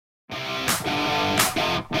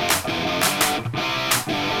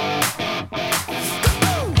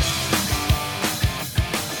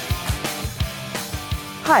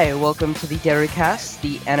Hi, welcome to the Derrycast,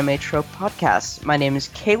 the anime trope podcast. My name is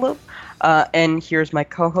Caleb, and here's my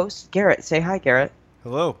co-host Garrett. Say hi, Garrett.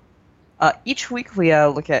 Hello. Each week we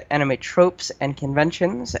look at anime tropes and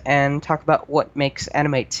conventions and talk about what makes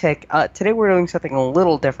anime tick. Today we're doing something a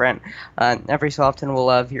little different. Every so often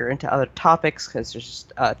we'll veer into other topics because there's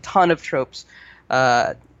just a ton of tropes,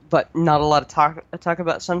 but not a lot of talk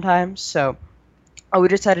about sometimes. So we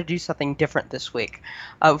decided to do something different this week.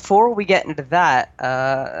 Before we get into that,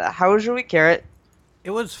 how was your week, Garrett?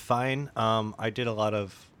 It was fine. I did a lot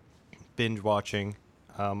of binge watching.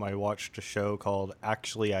 I watched a show called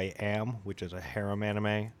Actually I Am, which is a harem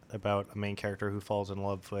anime about a main character who falls in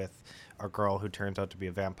love with a girl who turns out to be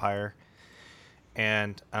a vampire.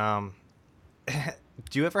 And do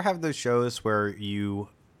you ever have those shows where you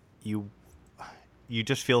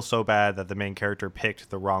just feel so bad that the main character picked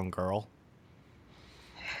the wrong girl?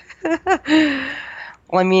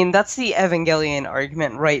 Well, I mean, that's the Evangelion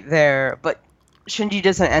argument right there, but Shinji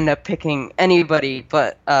doesn't end up picking anybody,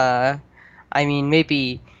 but, I mean,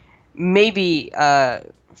 maybe,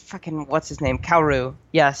 fucking, what's his name? Kaoru.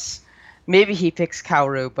 Yes. Maybe he picks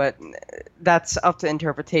Kaoru, but that's up to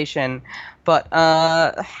interpretation. But,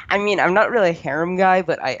 I mean, I'm not really a harem guy,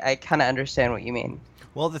 but I kind of understand what you mean.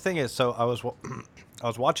 Well, the thing is, so I was I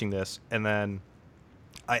was watching this, and then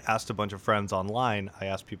I asked a bunch of friends online. I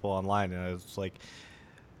asked people online, and I was like,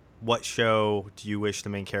 "What show do you wish the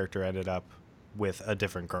main character ended up with a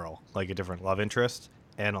different girl, like a different love interest?"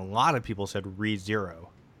 And a lot of people said Re:Zero.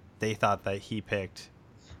 They thought that he picked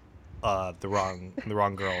the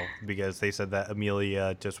wrong girl because they said that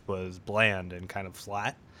Amelia just was bland and kind of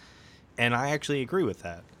flat. And I actually agree with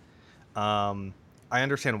that. I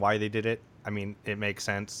understand why they did it. I mean, it makes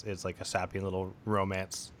sense. It's like a sappy little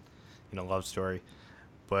romance, love story.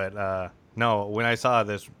 But no, when I saw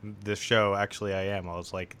this show, Actually I Am, I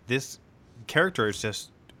was like, this character is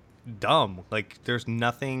just dumb. Like, there's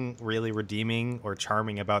nothing really redeeming or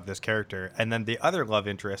charming about this character. And then the other love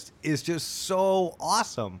interest is just so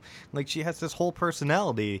awesome. Like, she has this whole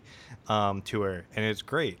personality to her, and it's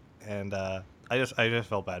great. And I just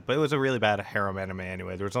felt bad. But it was a really bad harem anime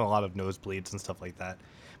anyway. There was a lot of nosebleeds and stuff like that.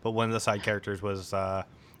 But one of the side characters was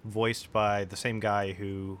voiced by the same guy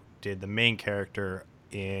who did the main character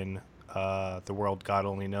in The World God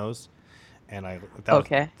Only Knows, and I like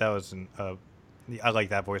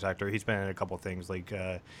that voice actor. He's been in a couple things like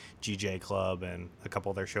GJ Club and a couple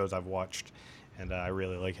other shows I've watched, and I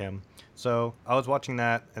really like him. So I was watching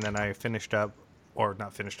that, and then I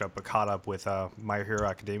caught up with My Hero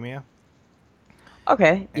Academia.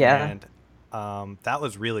 Okay, yeah. And that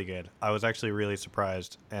was really good. I was actually really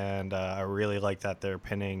surprised, and I really like that they're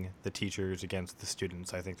pinning the teachers against the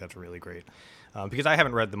students. I think that's really great, because I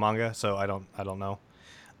haven't read the manga, so I don't know,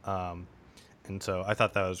 and so I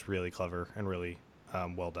thought that was really clever and really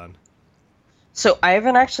well done. So I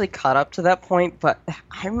haven't actually caught up to that point, but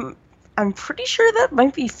I'm pretty sure that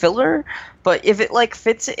might be filler. But if it like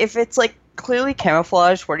fits, if it's like clearly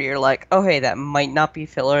camouflaged, where you're like, oh hey, that might not be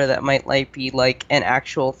filler, that might like be like an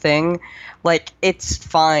actual thing, like it's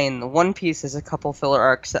fine. One Piece has a couple filler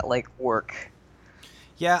arcs that like work.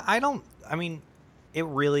 Yeah, I mean, it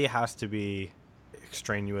really has to be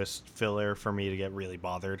extraneous filler for me to get really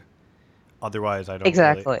bothered. Otherwise,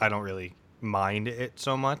 Exactly. I don't really mind it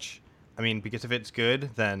so much. I mean, because if it's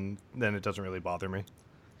good, then it doesn't really bother me.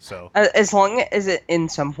 So As long as it, in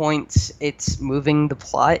some points, it's moving the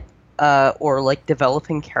plot, or like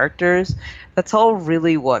developing characters, that's all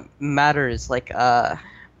really what matters. Like,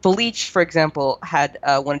 Bleach, for example, had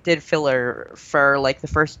when it did filler for like the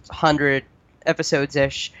first 100 episodes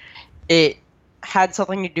ish, it had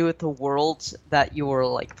something to do with the worlds that you were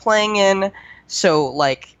like playing in. So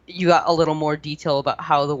like you got a little more detail about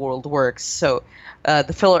how the world works. So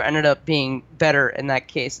the filler ended up being better in that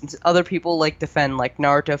case. And other people like defend like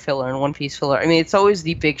Naruto filler and One Piece filler. I mean, it's always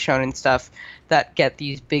the big shonen stuff that get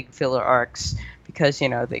these big filler arcs because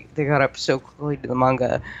they got up so quickly to the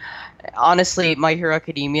manga. Honestly, My Hero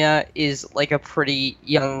Academia is like a pretty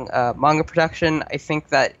young manga production. I think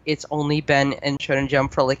that it's only been in Shonen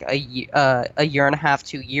Jump for like a year and a half,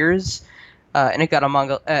 2 years, and it got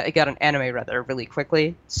an anime rather really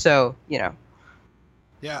quickly. So yeah,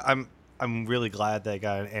 I'm really glad that I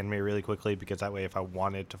got an anime really quickly because that way, if I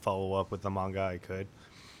wanted to follow up with the manga, I could,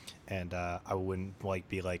 and I wouldn't like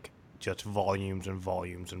be like just volumes and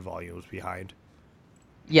volumes and volumes behind.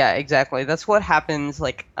 yeah, exactly. That's what happens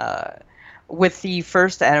like with the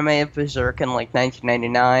first anime of Berserk in like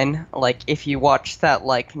 1999. Like if you watch that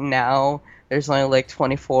like now, there's only like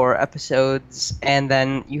 24 episodes, and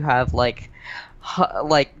then you have like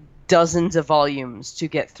dozens of volumes to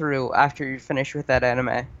get through after you finish with that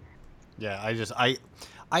anime. Yeah,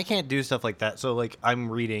 I can't do stuff like that. So like I'm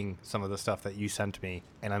reading some of the stuff that you sent me,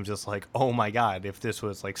 and I'm just like, oh my god, if this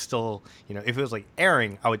was like still, if it was like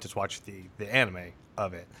airing, I would just watch the anime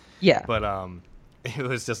of it. Yeah. But it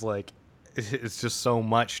was just like it's just so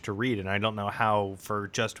much to read, and I don't know how for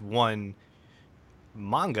just one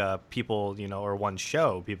manga people, or one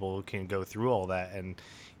show people can go through all that, and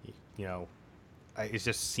you know, it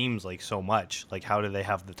just seems like so much. Like how do they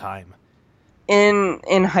have the time?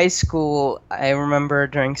 In high school, I remember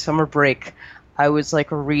during summer break, I was like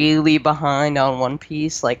really behind on One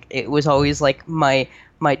Piece. Like it was always like my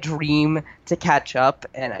dream to catch up,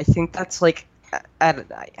 and I think that's like at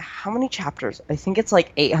how many chapters? I think it's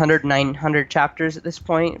like 800, 900 chapters at this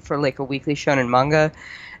point for like a weekly shonen manga,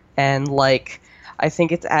 and like I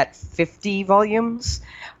think it's at 50 volumes.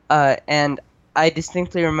 And I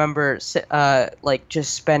distinctly remember like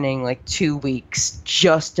just spending like 2 weeks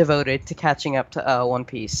just devoted to catching up to One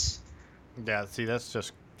Piece. Yeah, see, that's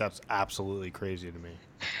absolutely crazy to me.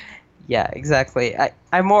 Yeah, exactly.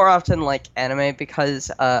 I more often like anime because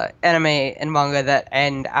anime and manga that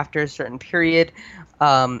end after a certain period.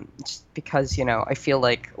 Just because, I feel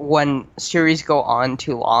like when series go on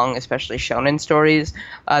too long, especially shonen stories,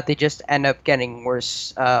 they just end up getting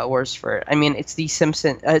worse for it. I mean,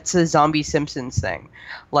 it's a zombie Simpsons thing.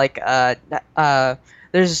 Like, there's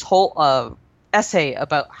this whole essay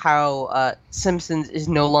about how Simpsons is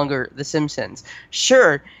no longer The Simpsons.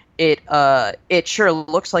 Sure, it sure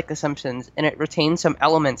looks like The Simpsons and it retains some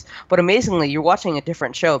elements, but amazingly, you're watching a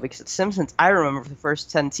different show because The Simpsons, I remember for the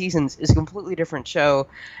first 10 seasons, is a completely different show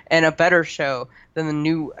and a better show than the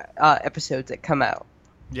new episodes that come out.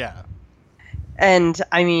 Yeah. And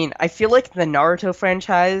I mean, I feel like the Naruto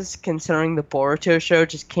franchise, considering the Boruto show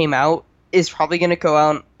just came out, is probably going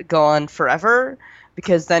to go on forever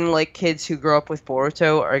because then like kids who grow up with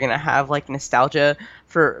Boruto are going to have like nostalgia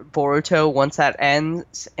for Boruto once that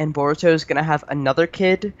ends, and Boruto is going to have another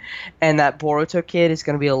kid, and that Boruto kid is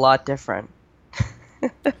going to be a lot different.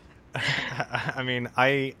 I mean,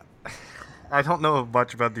 I don't know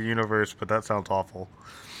much about the universe, but that sounds awful.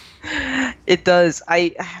 It does.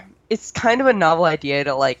 It's kind of a novel idea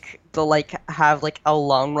to have like a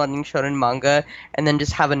long running shonen manga and then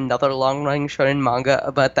just have another long running shonen manga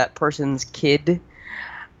about that person's kid.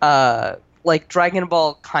 Like Dragon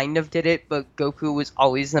Ball kind of did it, but Goku was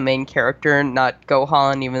always the main character, not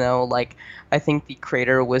Gohan, even though like I think the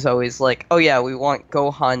creator was always like, "Oh yeah, we want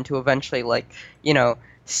Gohan to eventually like,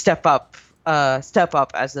 step up as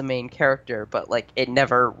the main character," but like it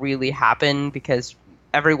never really happened because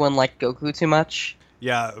everyone liked Goku too much.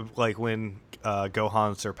 Yeah, like when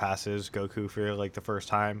Gohan surpasses Goku for like the first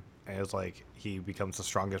time, and it's like he becomes the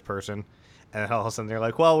strongest person, and then all of a sudden they're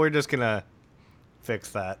like, "Well, we're just gonna fix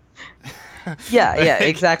that." Yeah, yeah,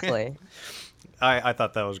 exactly. I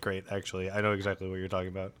thought that was great, actually. I know exactly what you're talking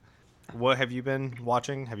about. What have you been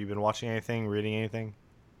watching? Have you been watching anything, reading anything?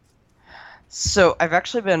 So I've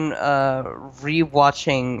actually been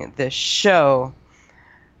rewatching this show,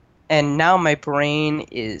 and now my brain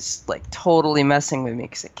is like totally messing with me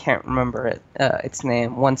because I can't remember its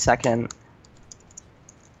name. 1 second.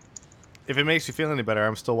 If it makes you feel any better,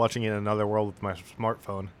 I'm still watching In Another World with my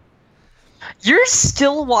smartphone. You're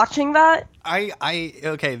still watching that?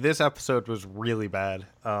 Okay, this episode was really bad.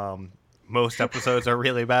 Most episodes are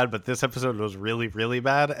really bad, but this episode was really, really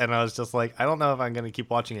bad, and I was just like, I don't know if I'm going to keep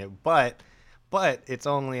watching it, but it's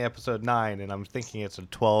only episode 9, and I'm thinking it's a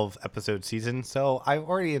 12 episode season, so I've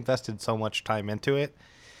already invested so much time into it,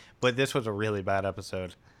 but this was a really bad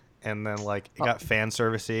episode, and then like it got fan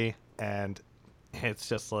servicey, and it's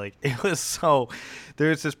just like it was so.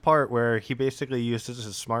 There's this part where he basically uses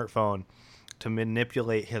his smartphone to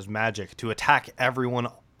manipulate his magic to attack everyone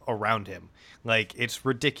around him. Like it's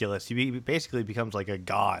ridiculous. He basically becomes like a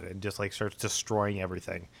god and just like starts destroying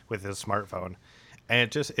everything with his smartphone,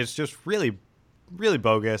 and it's just really, really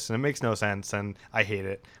bogus, and it makes no sense, and I hate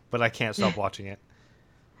it, but I can't stop watching it.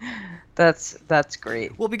 That's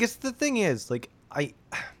great. Well, because the thing is, like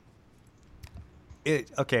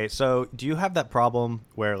okay, so do you have that problem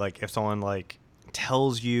where like if someone like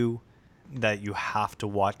tells you that you have to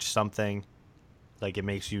watch something, like it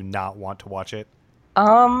makes you not want to watch it?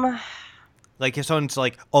 Um, Like if someone's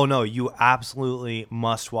like, "Oh no, you absolutely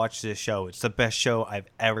must watch this show. It's the best show I've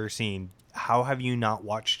ever seen. How have you not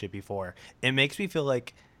watched it before?" It makes me feel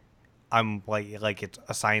like I'm like it's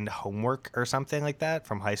assigned homework or something like that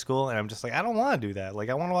from high school, and I'm just like, I don't want to do that. Like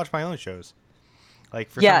I want to watch my own shows.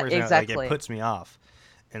 Like for yeah, some reason, exactly. like it puts me off,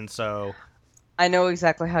 and so I know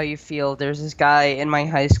exactly how you feel. There's this guy in my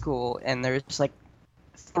high school, and there's like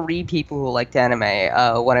three people who liked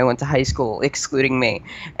anime when I went to high school, excluding me.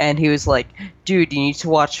 And he was like, "Dude, you need to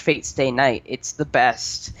watch Fate Stay Night. It's the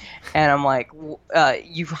best." And I'm like,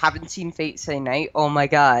 "You haven't seen Fate Stay Night? Oh my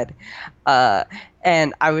god!" Uh,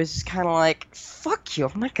 and I was just kind of like, "Fuck you!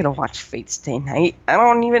 I'm not gonna watch Fate Stay Night. I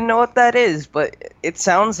don't even know what that is, but it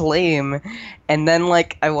sounds lame." And then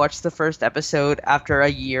like I watched the first episode after a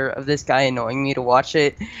year of this guy annoying me to watch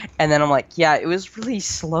it, and then I'm like, "Yeah, it was really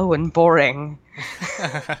slow and boring."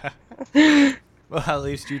 Well, at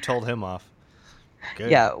least you told him off.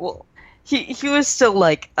 Good. Yeah, well, he was still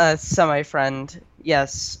like a semi friend.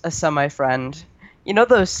 Yes, a semi friend. You know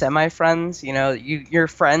those semi friends. You know you're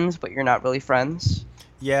friends, but you're not really friends.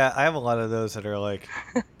 Yeah, I have a lot of those that are like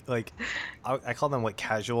I call them like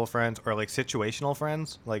casual friends or like situational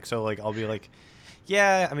friends. Like so, like I'll be like,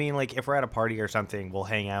 yeah, I mean, like if we're at a party or something, we'll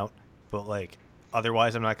hang out, but like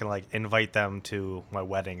otherwise, I'm not gonna like invite them to my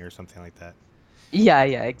wedding or something like that. Yeah,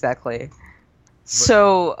 yeah, exactly. But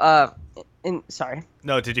So, sorry.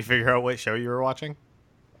 no, did you figure out what show you were watching?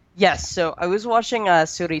 Yes, so I was watching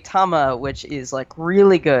Suritama, which is like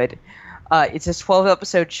really good. It's a 12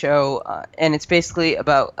 episode show, and it's basically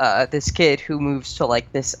about this kid who moves to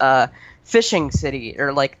like this fishing city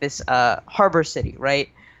or like this harbor city, right?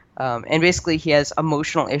 And basically he has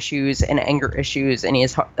emotional issues and anger issues, and he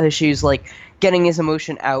has issues like getting his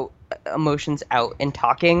emotions out and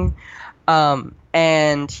talking.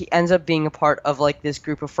 And he ends up being a part of like this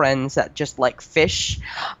group of friends that just like fish,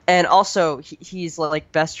 and also he's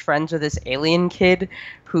like best friends with this alien kid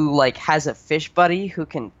who like has a fish buddy who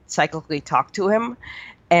can cyclically talk to him,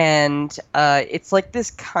 and it's like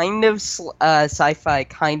this kind of sci-fi,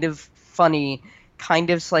 kind of funny, kind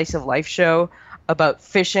of slice of life show about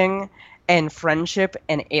fishing and friendship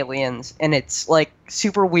and aliens, and it's like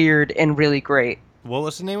super weird and really great. What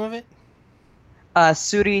was the name of it?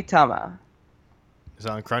 Suritama. Is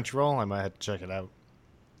it on Crunchyroll? I might have to check it out.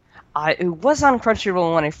 It was on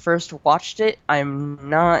Crunchyroll when I first watched it. I'm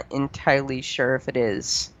not entirely sure if it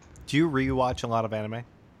is. Do you rewatch a lot of anime?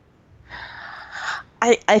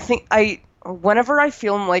 I think whenever I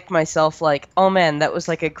feel like myself like, oh man, that was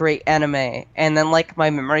like a great anime, and then like my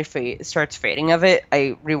memory starts fading of it,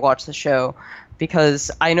 I rewatch the show because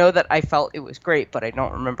I know that I felt it was great, but I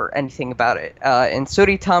don't remember anything about it. And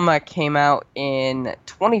Suritama came out in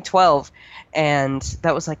 2012, and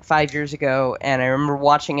that was like 5 years ago, and I remember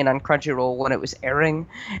watching it on Crunchyroll when it was airing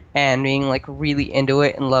and being like really into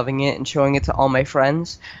it and loving it and showing it to all my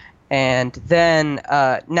friends. And then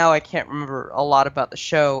now I can't remember a lot about the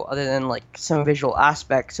show other than like some visual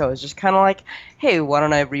aspects. So I was just kind of like, hey, why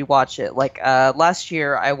don't I rewatch it? Like last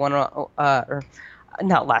year, I want to, or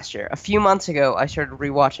not last year, a few months ago, I started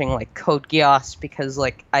rewatching like Code Geass because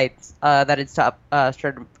like that had stopped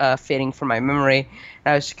started fading from my memory.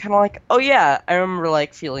 And I was kind of like, oh yeah, I remember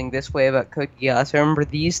like feeling this way about Code Geass. I remember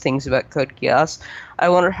these things about Code Geass. I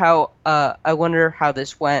wonder how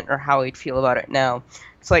this went or how I'd feel about it now.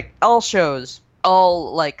 It's like all shows,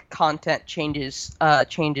 all like content changes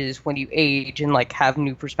when you age and like have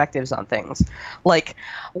new perspectives on things. Like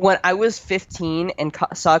when I was 15 and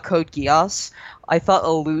saw Code Geass, I thought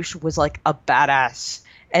Lelouch was like a badass,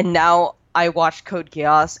 and now I watch Code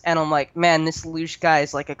Geass and I'm like, man, this Lelouch guy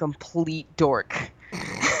is like a complete dork.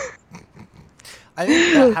 I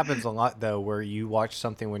think that happens a lot though, where you watch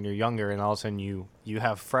something when you're younger and all of a sudden you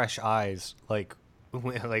have fresh eyes, like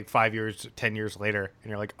 5 years, 10 years later, and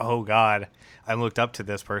you're like, oh god, I looked up to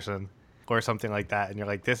this person or something like that, and you're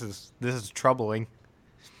like, this is troubling.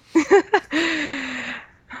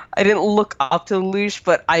 I didn't look up to Lelouch,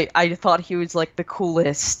 but I thought he was like the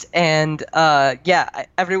coolest, and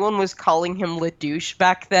everyone was calling him Ledouche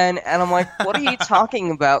back then, and I'm like, what are you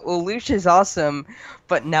talking about? Lelouch is awesome,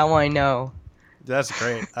 but now I know. That's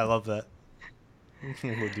great. I love that.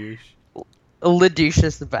 Ledouche. Ledouche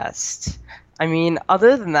is the best. I mean,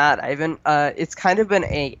 other than that, I've been it's kind of been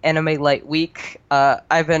a anime light week.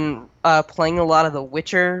 I've been playing a lot of The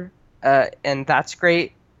Witcher, and that's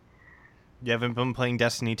great. You haven't been playing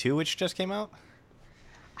Destiny 2, which just came out?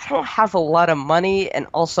 I don't have a lot of money, and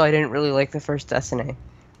also I didn't really like the first Destiny.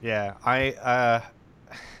 Yeah,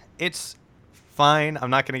 it's fine. I'm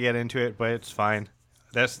not gonna get into it, but it's fine.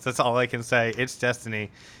 That's all I can say. It's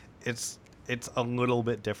Destiny. It's a little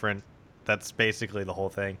bit different. That's basically the whole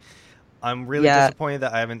thing. I'm really disappointed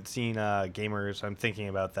that I haven't seen Gamers. I'm thinking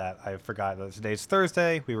about that. I forgot that today's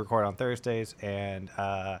Thursday. We record on Thursdays, and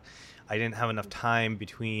I didn't have enough time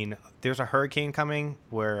between. There's a hurricane coming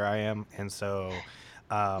where I am, and so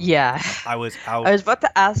I was out. I was about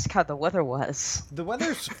to ask how the weather was. The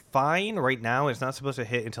weather's fine right now. It's not supposed to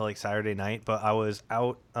hit until like Saturday night, but I was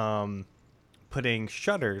out putting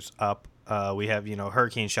shutters up We have,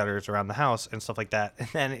 hurricane shutters around the house and stuff like that. And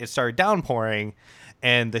then it started downpouring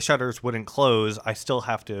and the shutters wouldn't close. I still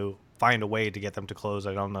have to find a way to get them to close.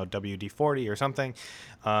 I don't know, WD-40 or something.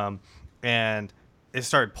 And it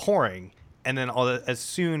started pouring. And then as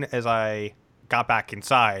soon as I got back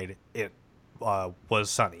inside, it was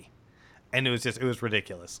sunny. And it was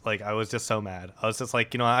ridiculous. Like, I was just so mad. I was just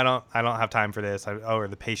like, I don't have time for this, or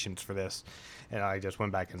the patience for this. And I just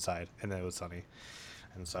went back inside, and then it was sunny.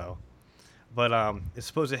 And so, but it's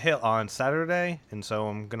supposed to hit on Saturday, and so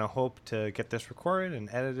I'm gonna hope to get this recorded and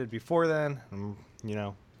edited before then.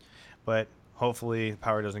 But hopefully the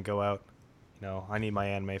power doesn't go out. I need my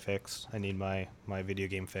anime fix. I need my video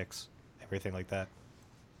game fix. Everything like that.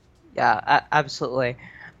 Yeah, absolutely.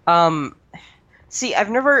 See, I've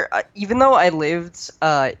never, even though I lived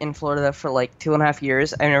in Florida for like 2.5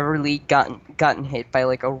 years, I've never really gotten hit by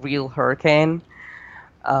like a real hurricane.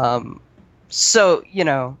 So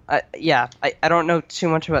I don't know too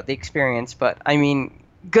much about the experience, but I mean,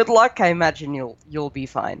 good luck. I imagine you'll be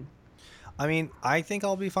fine. I mean, I think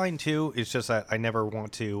I'll be fine too. It's just that I never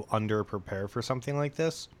want to under prepare for something like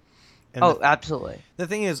this. And absolutely. The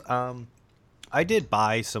thing is, I did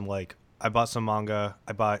buy some I bought some manga.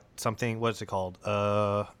 I bought something. What's it called?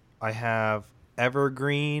 I have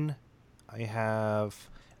Evergreen.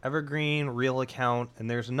 Real Account, and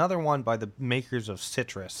there's another one by the makers of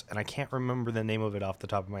Citrus, and I can't remember the name of it off the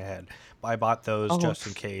top of my head. But I bought those just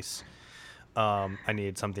in case I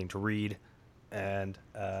needed something to read. And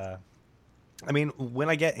I mean,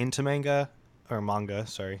 when I get into manga,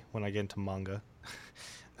 when I get into manga.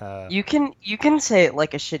 You can say it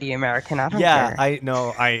like a shitty American. I don't care. Yeah, I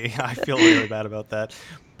know. I feel really bad about that.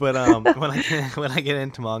 But when I get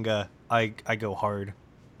into manga, I go hard.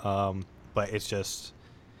 But it's just,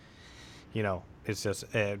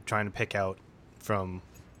 trying to pick out from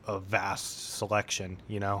a vast selection.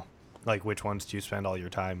 Like which ones do you spend all your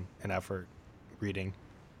time and effort reading,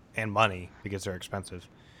 and money, because they're expensive.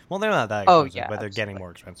 Well, they're not that expensive, but they're getting more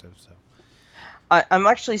expensive. So. I'm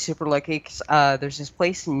actually super lucky because there's this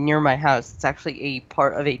place near my house. It's actually a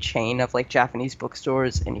part of a chain of like Japanese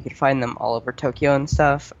bookstores, and you can find them all over Tokyo and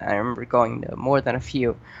stuff. I remember going to more than a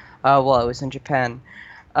few while I was in Japan.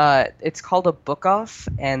 It's called a Book Off,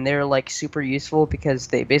 and they're like super useful because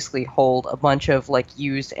they basically hold a bunch of like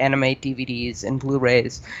used anime DVDs and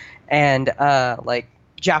Blu-rays, and like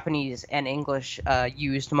Japanese and English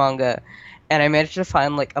used manga. And I managed to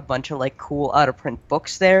find like a bunch of like cool out of print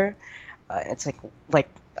books there. It's like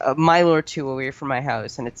a mile or two away from my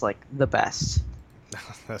house, and it's like the best.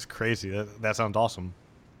 That's crazy. That sounds awesome.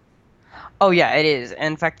 Oh yeah, it is.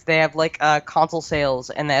 In fact, they have like console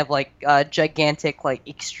sales, and they have like gigantic, like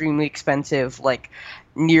extremely expensive, like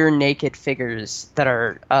near naked figures that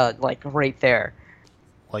are like right there.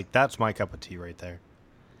 Like that's my cup of tea right there.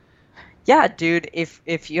 Yeah, dude.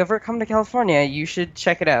 If you ever come to California, you should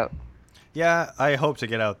check it out. Yeah, I hope to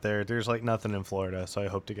get out there. There's like nothing in Florida, so I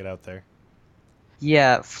hope to get out there.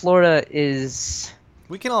 Yeah, Florida is...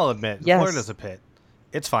 We can all admit, yes. Florida's a pit.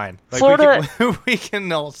 It's fine. Like, Florida... we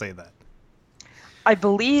can all say that. I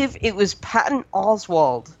believe it was Patton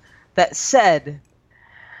Oswalt that said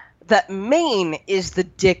that Maine is the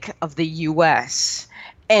dick of the U.S.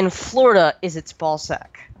 and Florida is its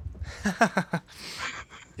ballsack.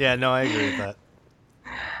 Yeah, no, I agree with that.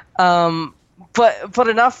 But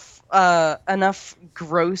enough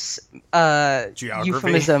gross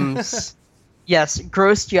euphemisms. Yes,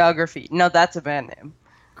 gross geography. No, that's a band name.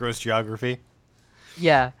 Gross geography?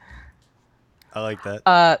 Yeah. I like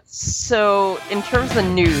that. So in terms of the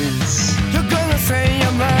news, you're gonna say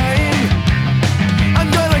I'm lying.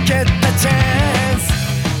 I'm gonna get the chance.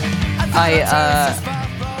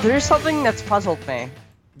 There's something that's puzzled me.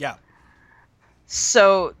 Yeah.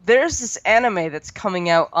 So there's this anime that's coming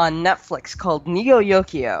out on Netflix called Neo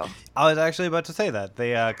Yokio. I was actually about to say that.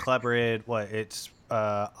 They collaborated, it's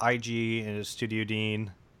IG and Studio Dean,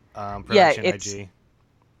 production it's IG.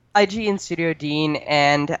 IG and Studio Dean,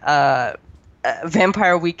 and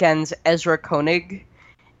Vampire Weekend's Ezra Koenig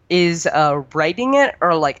is writing it,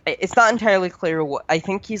 or like it's not entirely clear what. I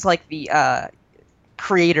think he's like the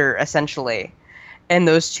creator essentially, and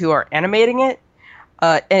those two are animating it.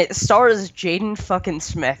 And it stars Jaden fucking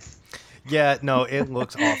Smith. Yeah, no, it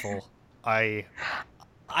looks awful. I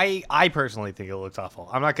personally think it looks awful.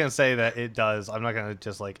 I'm not gonna say that it does. I'm not gonna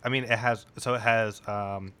just like. I mean, it has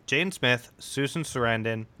Jaden Smith, Susan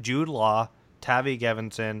Sarandon, Jude Law, Tavi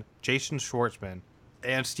Gevinson, Jason Schwartzman,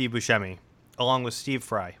 and Steve Buscemi, along with Steve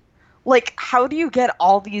Fry. Like, how do you get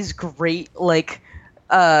all these great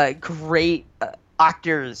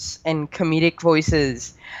actors and comedic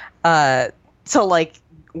voices to like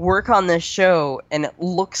work on this show and it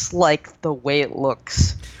looks like the way it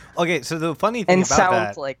looks Okay, so the funny thing and about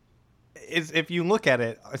sounds that like. is if you look at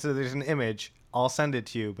it, so there's an image. I'll send it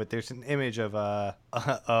to you, but there's an image of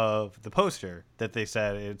of the poster that they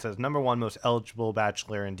said it says #1 most eligible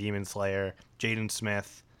bachelor in Demon Slayer. Jaden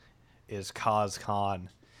Smith is Kaz Khan.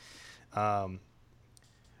 And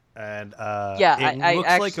Yeah, it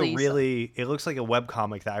looks like actually it looks like a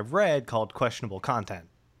webcomic that I've read called Questionable Content.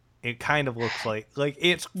 It kind of looks like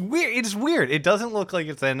it's weird. It's weird. It doesn't look like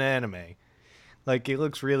it's an anime. Like it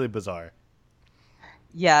looks really bizarre.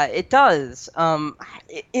 Yeah, it does.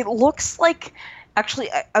 It looks like, actually,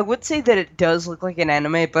 I would say that it does look like an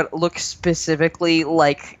anime, but it looks specifically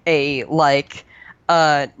like a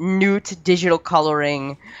new to digital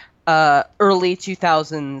coloring, early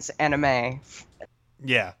 2000s anime.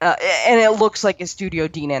 Yeah. And it looks like a Studio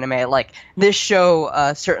Dean anime. Like this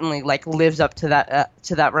show certainly like lives up to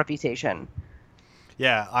that reputation.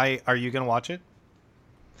 Yeah. Are you gonna watch it?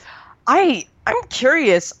 I'm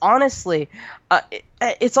curious, honestly.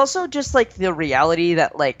 It's also just like the reality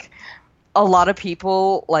that like a lot of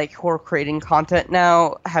people like who are creating content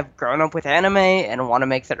now have grown up with anime and want to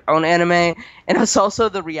make their own anime, and it's also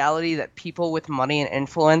the reality that people with money and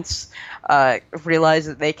influence realize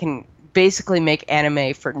that they can basically make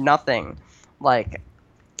anime for nothing. Like,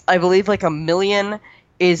 I believe like $1 million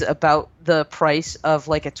is about the price of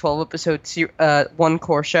like a 12 episode one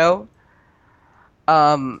core show.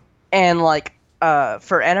 And like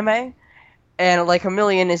for anime, and like $1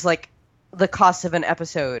 million is like the cost of an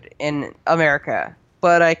episode in America,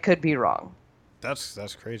 but I could be wrong.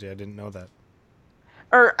 That's crazy. I didn't know that.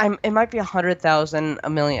 Or it might be 100,000,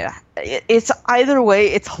 $1 million. It's either way,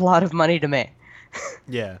 it's a lot of money to me.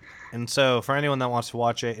 Yeah. And so for anyone that wants to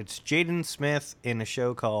watch it, it's Jaden Smith in a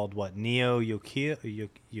show called what? Neo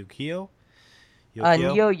Yokio? Yokio?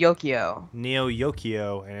 Neo Yokio. Neo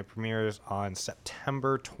Yokio, and it premieres on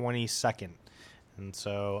September 22nd. And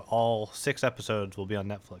so all 6 episodes will be on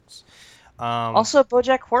Netflix. Also,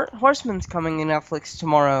 BoJack Horseman's coming to Netflix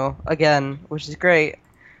tomorrow again, which is great.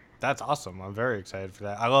 That's awesome. I'm very excited for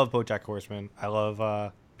that. I love BoJack Horseman. I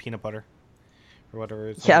love Peanut Butter, or whatever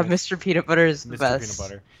it's Yeah, Mr. Peanut Butter is the Mr. best.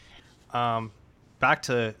 Peanut Butter. Back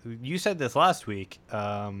to, you said this last week.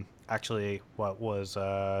 Actually, what was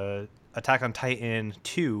Attack on Titan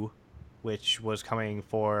 2, which was coming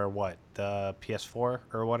for what, the PS4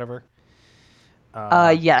 or whatever?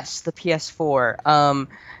 Yes, the PS4.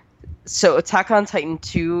 So Attack on Titan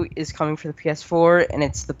 2 is coming for the PS4, and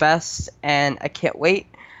it's the best, and I can't wait.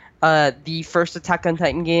 The first Attack on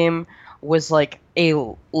Titan game was like a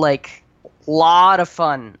lot of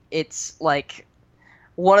fun. It's like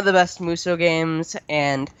one of the best Musou games,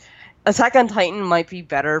 and Attack on Titan might be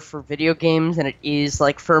better for video games than it is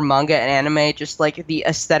like for manga and anime. Just like the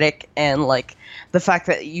aesthetic and like the fact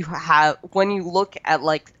that you have, when you look at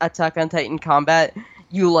like Attack on Titan combat,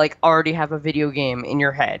 you like already have a video game in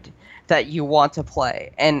your head that you want to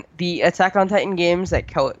play. And the Attack on Titan games that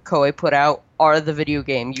Koei put out are the video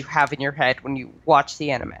game you have in your head when you watch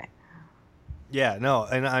the anime. Yeah, no,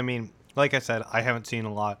 and I mean, like I said, I haven't seen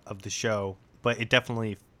a lot of the show, but it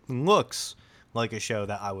definitely looks like a show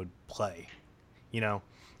that I would play. You know,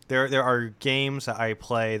 there are games that I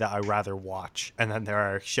play that I rather watch, and then there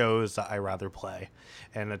are shows that I rather play.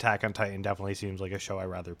 And Attack on Titan definitely seems like a show I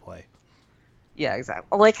rather play. Yeah,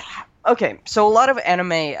 exactly. Like, okay, so a lot of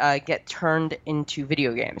anime get turned into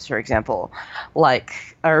video games, for example,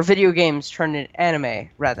 or video games turned into anime,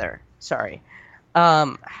 rather. Sorry.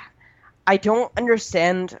 I don't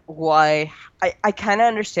understand why. I kind of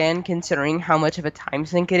understand considering how much of a time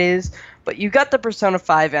sink it is, but you got the Persona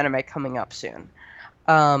 5 anime coming up soon.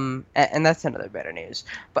 And that's another bit of news.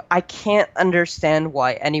 But I can't understand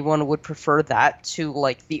why anyone would prefer that to,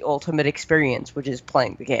 like, the ultimate experience, which is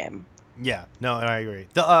playing the game. Yeah, no, and I agree.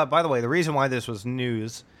 By the way, the reason why this was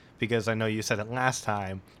news, because I know you said it last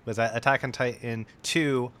time, was that Attack on Titan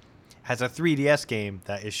 2 has a 3DS game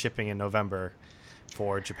that is shipping in November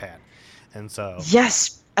for Japan. And so...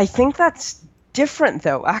 Yes, I think that's different,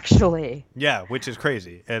 though, actually. Yeah, which is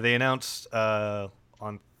crazy. They announced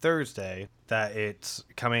on Thursday that it's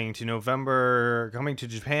coming to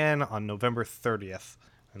Japan on November 30th.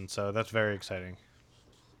 And so that's very exciting.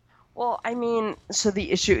 Well, I mean, so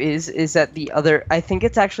the issue is that the other, I think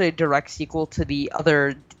it's actually a direct sequel to the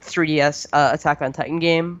other 3DS Attack on Titan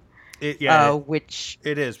game. Which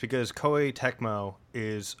it is, because Koei Tecmo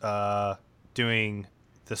is doing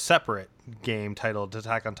the separate game titled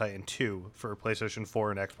Attack on Titan 2 for PlayStation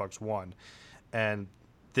 4 and Xbox One, and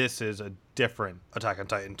this is a different Attack on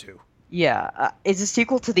Titan 2. Yeah, it's a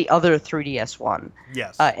sequel to the other 3DS one.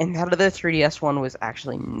 Yes. And that other 3DS one was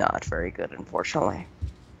actually not very good, unfortunately.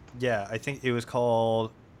 Yeah, I think it was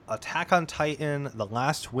called Attack on Titan: The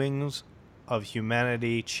Last Wings of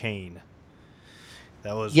Humanity Chain.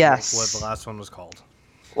 That was what the Yes. last one was called.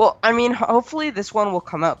 Well, I mean, hopefully this one will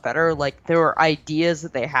come out better. Like there were ideas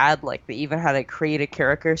that they had, like they even had to create a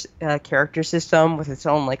character system with its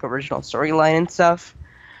own like original storyline and stuff,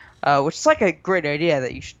 which is like a great idea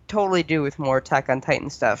that you should totally do with more Attack on Titan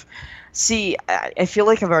stuff. See, I feel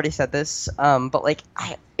like I've already said this, but like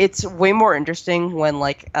it's way more interesting when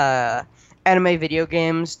like anime video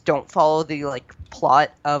games don't follow the like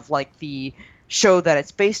plot of like the show that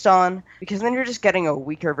it's based on, because then you're just getting a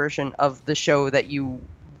weaker version of the show that you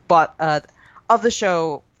bought of the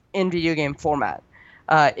show in video game format.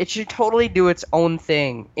 It should totally do its own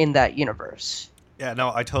thing in that universe. Yeah,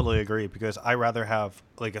 no, I totally agree because I rather have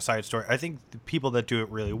like a side story. I think the people that do it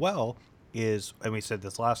really well is, and we said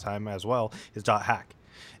this last time as well, is Dot Hack.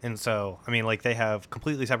 And so, I mean, like they have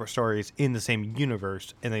completely separate stories in the same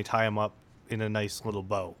universe and they tie them up in a nice little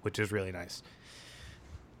bow, which is really nice.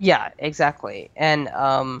 Yeah, exactly. And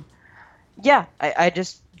yeah, I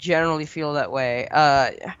just generally feel that way.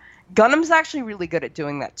 Gundam's actually really good at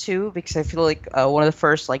doing that too, because I feel like one of the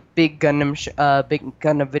first like big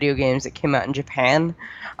Gundam video games that came out in Japan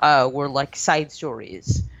were like side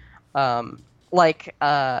stories. I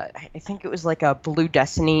think it was like a Blue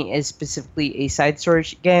Destiny is specifically a side story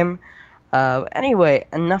game. Anyway,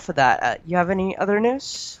 enough of that. You have any other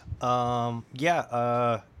news? An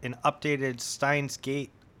updated Steins Gate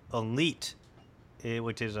Elite,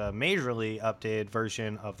 which is a majorly updated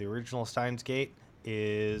version of the original Steins Gate,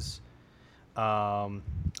 is the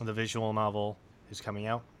visual novel is coming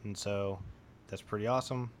out, and so that's pretty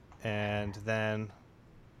awesome. And then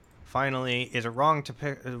finally, is it wrong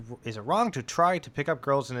to try to pick up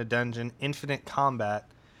girls in a dungeon? Infinite Combat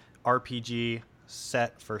RPG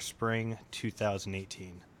set for spring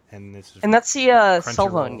 2018, and this is And that's the cell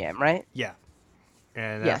Crunchyroll. phone game, right? Yeah,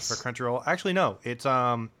 and that's Yes. for Crunchyroll. Actually, no, it's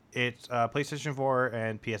PlayStation 4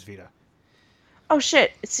 and PS Vita. Oh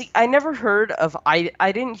shit! See, I never heard of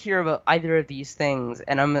I didn't hear about either of these things,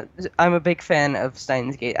 and I'm a big fan of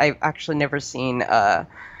Steins Gate. I've actually never seen.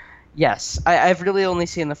 Yes, I've really only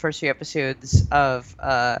seen the first few episodes of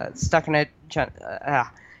Stuck in a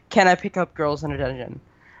Can I Pick Up Girls in a Dungeon?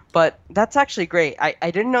 But that's actually great.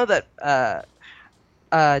 I didn't know that.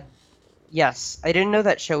 Yes, I didn't know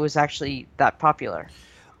that show was actually that popular.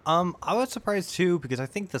 I was surprised too because I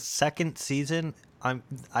think the second season,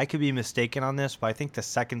 I could be mistaken on this, but I think the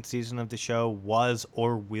second season of the show was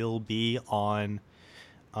or will be on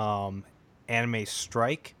Anime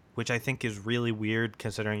Strike, which I think is really weird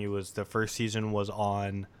considering the first season was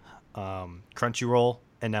on Crunchyroll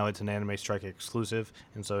and now it's an Anime Strike exclusive,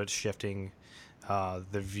 and so it's shifting the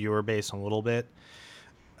viewer base a little bit.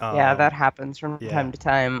 Yeah, that happens from time to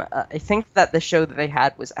time. I think that the show that they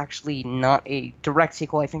had was actually not a direct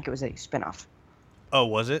sequel. I think it was a spin-off. Oh,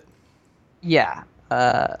 was it? Yeah,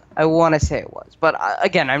 I want to say it was, but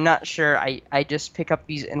again, I'm not sure. I just pick up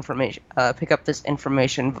this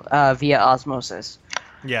information via osmosis.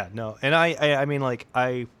 Yeah, no, and I mean, like,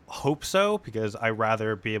 I hope so because I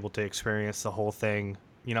rather be able to experience the whole thing.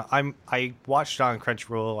 You know, I watched it on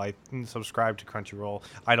Crunchyroll. I subscribe to Crunchyroll.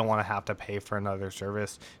 I don't want to have to pay for another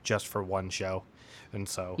service just for one show, and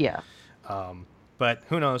so Yeah. But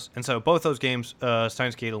who knows? And so both those games,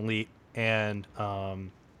 Steins Gate Elite and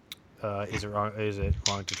Is it wrong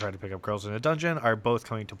to try to pick up girls in a dungeon, are both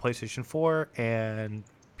coming to PlayStation 4 and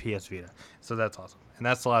PS Vita. So that's awesome, and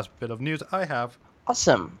that's the last bit of news I have.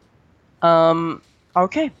 Awesome.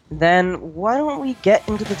 Okay, then why don't we get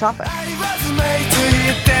into the topic?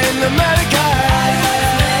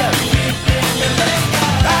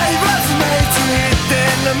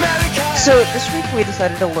 So this week we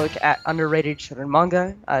decided to look at underrated shonen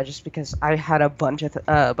manga, just because I had a bunch of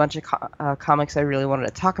comics I really wanted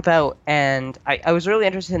to talk about, and I was really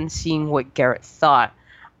interested in seeing what Garrett thought.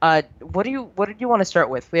 What did you want to start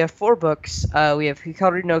with? We have 4 books. We have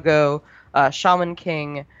Hikaru no Go, Shaman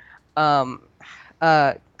King,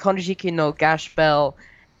 Konjiki no Gash Bell,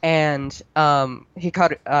 and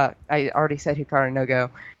Hikaru. I already said Hikaru no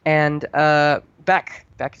Go, and Beck.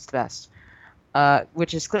 Beck is the best.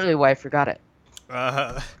 Which is clearly why I forgot it.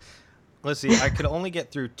 Let's see. I could only get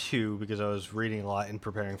through 2 because I was reading a lot and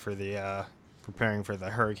preparing for the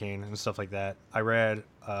hurricane and stuff like that. I read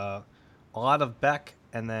a lot of Beck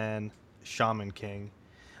and then Shaman King.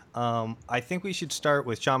 I think we should start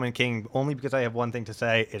with Shaman King only because I have one thing to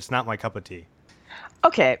say. It's not my cup of tea.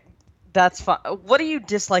 Okay, that's fine. What do you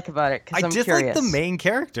dislike about it? 'Cause I I'm dislike curious. the main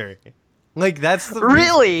character. Like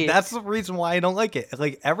Really? that's the reason why I don't like it.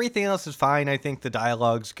 Like everything else is fine. I think the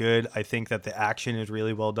dialogue's good. I think that the action is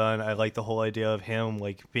really well done. I like the whole idea of him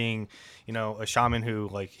like being, a shaman who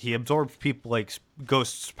like he absorbs people like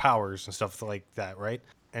ghosts' powers and stuff like that, right?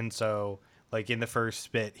 And so like in the first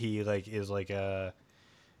bit he like is like at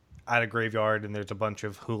a graveyard and there's a bunch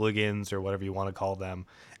of hooligans or whatever you want to call them,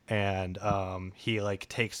 and he like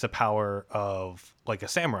takes the power of like a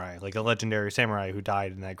samurai, like a legendary samurai who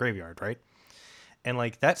died in that graveyard, right? And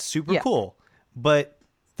like that's super Yeah. cool. But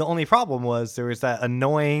the only problem was there was that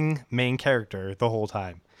annoying main character the whole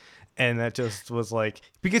time, and that just was like,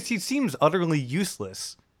 because he seems utterly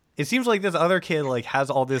useless. It seems like this other kid like has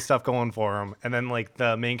all this stuff going for him, and then like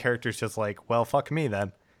the main character's just like, well, fuck me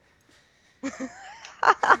then.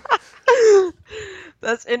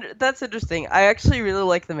 That's interesting. I actually really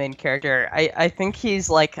like the main character. I think he's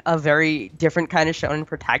like a very different kind of shonen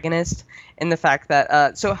protagonist in the fact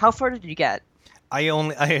that so how far did you get?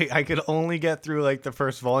 I could only get through like the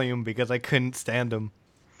first volume because I couldn't stand him.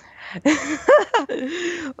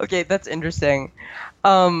 Okay, that's interesting.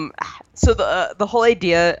 So the whole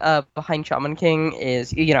idea behind Shaman King is,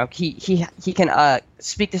 he can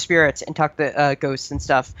speak to spirits and talk to ghosts and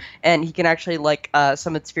stuff, and he can actually like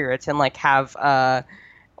summon spirits and like have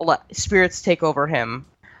spirits take over him,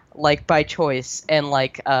 like by choice, and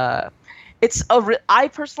like I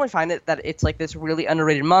personally find that it's like this really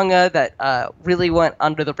underrated manga that really went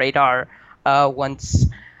under the radar once.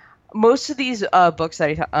 Most of these books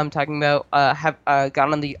that I'm talking about have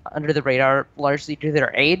gone under the radar largely due to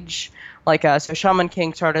their age. Like, so Shaman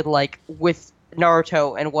King started like with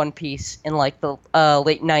Naruto and One Piece in like the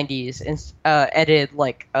late '90s and edited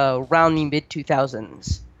like around the mid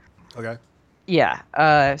 2000s. Okay. Yeah.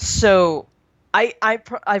 So I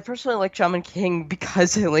personally like Shaman King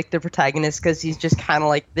because I like the protagonist, because he's just kind of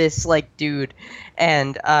like this like dude,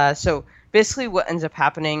 and so. Basically, what ends up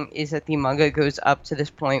happening is that the manga goes up to this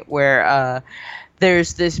point where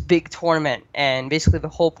there's this big tournament, and basically the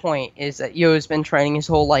whole point is that Yo's been training his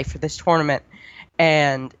whole life for this tournament,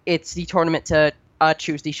 and it's the tournament to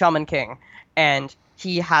choose the Shaman King, and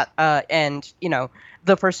the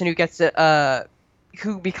person who gets to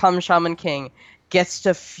who becomes Shaman King gets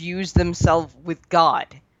to fuse themselves with God.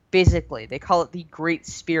 Basically, they call it the Great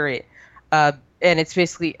Spirit, and it's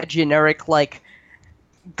basically a generic like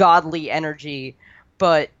godly energy,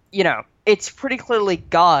 but it's pretty clearly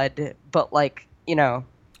God, but like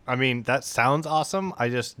I mean, that sounds awesome.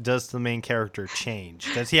 Does the main character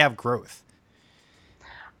change? Does he have growth?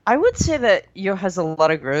 I would say that Yo has a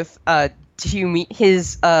lot of growth. Do you meet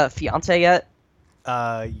his fiance yet?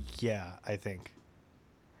 Yeah, I think.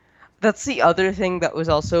 That's the other thing that was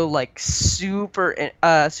also like super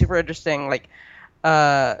interesting, like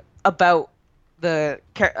about the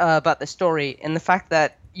story, and the fact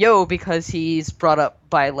that Yo, because he's brought up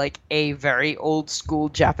by like a very old school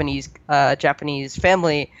Japanese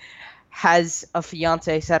family, has a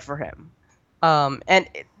fiance set for him, and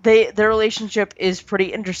their relationship is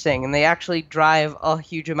pretty interesting, and they actually drive a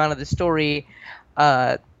huge amount of the story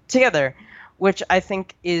together, which I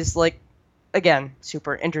think is like, again,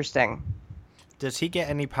 super interesting. Does he get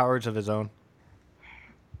any powers of his own?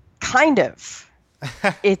 Kind of.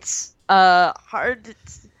 It's hard.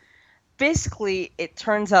 Basically, it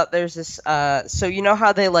turns out there's this. So you know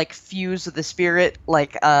how they like fuse with the spirit,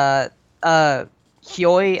 like Hyoi,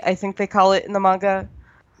 I think they call it in the manga.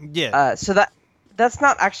 Yeah. So that's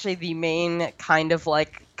not actually the main kind of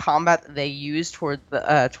like combat that they use towards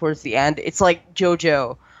the end. It's like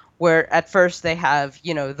JoJo, where at first they have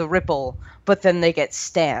the ripple, but then they get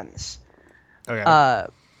stands. Okay.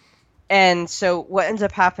 And so what ends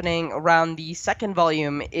up happening around the second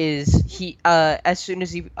volume is he, as soon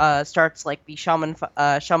as he starts like the shaman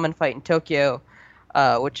fight in Tokyo,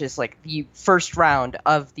 which is like the first round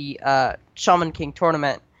of the Shaman King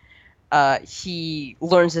tournament, he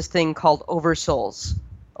learns this thing called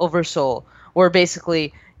Oversoul, where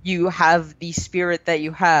basically you have the spirit that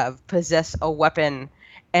you have possess a weapon,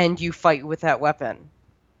 and you fight with that weapon.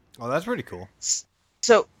 Oh, that's pretty cool.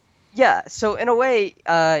 So. Yeah, so in a way,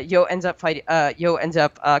 Yo ends up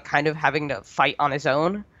kind of having to fight on his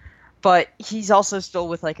own, but he's also still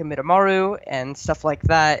with like a Midamaru and stuff like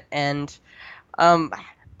that. And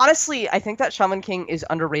honestly, I think that Shaman King is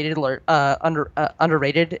underrated,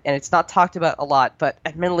 underrated, and it's not talked about a lot. But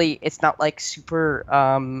admittedly, it's not like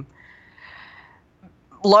super.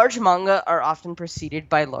 Large manga are often preceded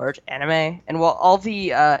by large anime, and while all the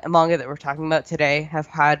manga that we're talking about today have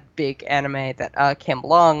had big anime that came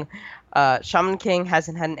along, Shaman King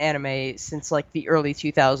hasn't had an anime since like the early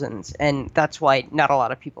 2000s, and that's why not a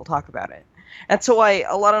lot of people talk about it. That's why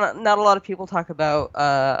not a lot of people talk about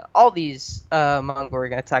all these manga we're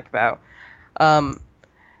going to talk about. Um,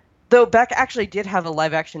 though Beck actually did have a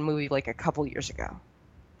live action movie like a couple years ago.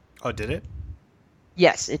 Oh, did it?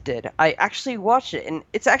 Yes, it did. I actually watched it, and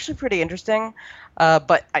it's actually pretty interesting.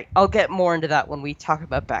 But I'll get more into that when we talk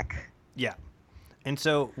about Beck. Yeah. And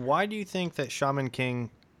so, why do you think that Shaman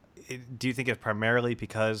King? Do you think it's primarily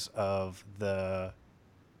because of the,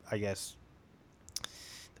 I guess,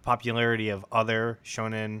 the popularity of other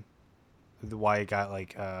shonen? Why it got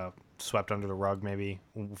like swept under the rug, maybe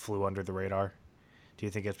flew under the radar. Do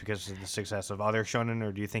you think it's because of the success of other shonen,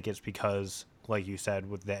 or do you think it's because, like you said,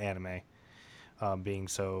 with the anime being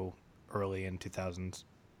so early in 2000s?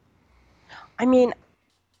 I mean,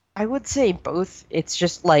 I would say both. It's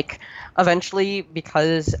just like eventually,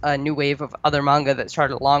 because a new wave of other manga that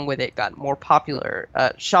started along with it got more popular.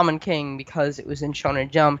 Shaman King, because it was in Shonen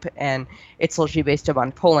Jump and it's largely based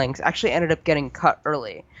upon pullings, actually ended up getting cut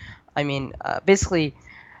early. I mean, basically,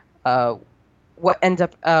 uh, what ended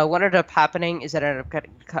up happening is that it ended up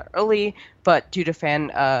getting cut early, but due to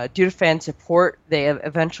fan support, they have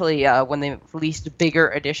eventually when they released bigger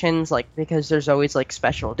editions, like because there's always like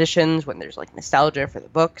special editions when there's like nostalgia for the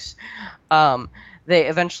books, they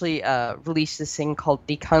eventually released this thing called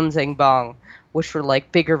the Kanzenbang, which were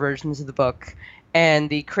like bigger versions of the book, and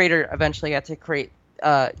the creator eventually got to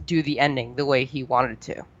do the ending the way he wanted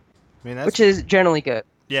to, I mean, which is generally good.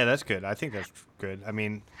 yeah, that's good. I think that's good. I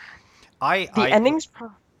mean, The endings.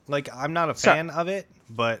 like I'm not a Sorry. fan of it,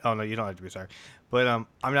 but oh no, you don't have to be sorry. But I'm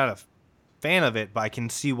not a fan of it, but I can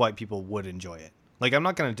see why people would enjoy it. Like I'm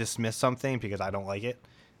not gonna dismiss something because I don't like it.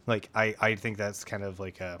 Like I think that's kind of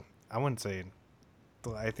like I wouldn't say,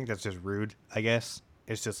 I think that's just rude. I guess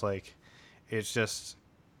it's just like, it's just,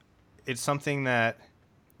 it's something that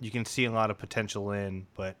you can see a lot of potential in,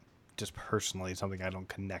 but just personally something I don't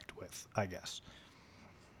connect with, I guess.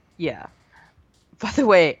 Yeah. By the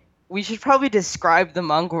way, we should probably describe the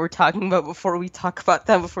manga we're talking about before we talk about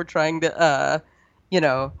them, before trying to, you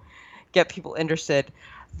know, get people interested.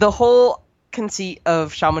 The whole conceit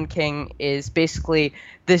of Shaman King is basically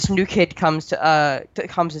this new kid comes to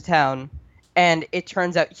town, and it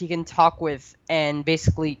turns out he can talk with and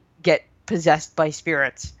basically get possessed by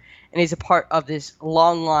spirits, and he's a part of this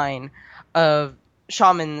long line of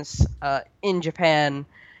shamans in Japan,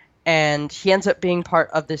 and he ends up being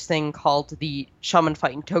part of this thing called the Shaman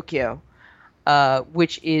Fight in Tokyo,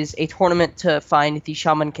 which is a tournament to find the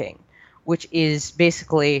Shaman King, which is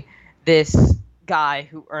basically this guy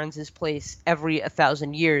who earns his place every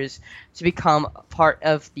 1,000 years to become part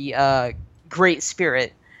of the Great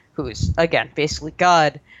Spirit, who's again basically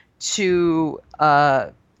God, to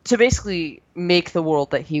basically make the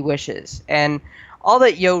world that he wishes. And all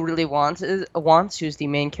that Yo really wants, who's the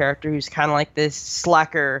main character, who's kind of like this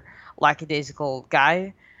slacker, lackadaisical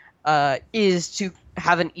guy, is to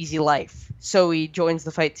have an easy life. So he joins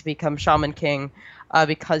the fight to become Shaman King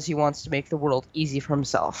because he wants to make the world easy for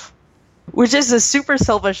himself. Which is a super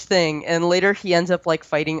selfish thing, and later he ends up like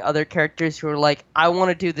fighting other characters who are like, I want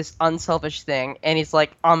to do this unselfish thing, and he's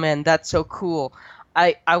like, oh man, that's so cool.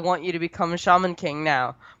 I want you to become a Shaman King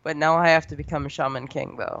now, but now I have to become a Shaman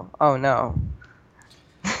King though. Oh no.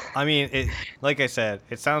 I mean, it, like I said,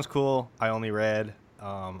 it sounds cool. I only read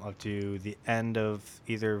up to the end of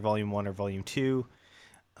either volume 1 or volume 2.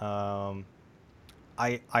 I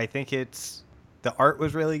think it's, the art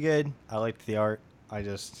was really good. I liked the art. I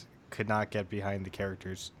just could not get behind the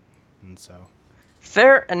characters, and so.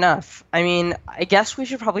 Fair enough. I mean, I guess we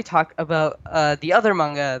should probably talk about the other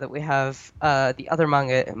manga that we have. The other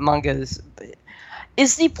mangas.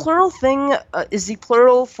 Is the is the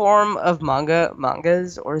plural form of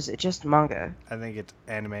mangas, or is it just manga? I think it's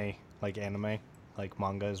anime, like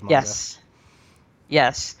manga is manga.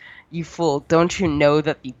 Yes. You fool! Don't you know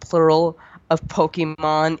that the plural of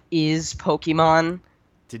Pokemon is Pokemon?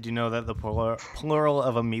 Did you know that the plural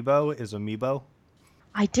of amiibo is amiibo?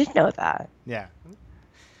 I did know that. Yeah.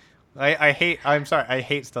 I'm sorry, I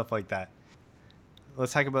hate stuff like that.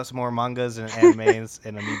 Let's talk about some more mangas and animes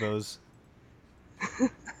and amiibos.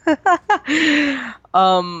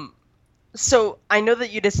 So I know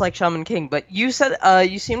that you dislike Shaman King, but you said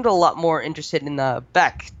you seemed a lot more interested in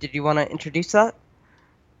Beck. Did you want to introduce that?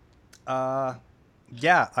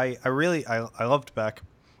 Yeah, I loved Beck.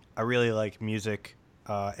 I really like music,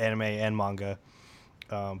 anime and manga.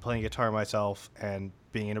 Playing guitar myself and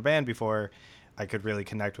being in a band before, I could really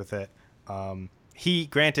connect with it.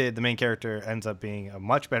 Granted, the main character ends up being a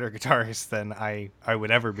much better guitarist than I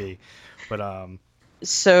would ever be, but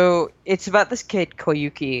So it's about this kid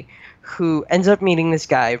Koyuki, who ends up meeting this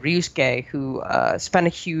guy, Ryusuke, who spent a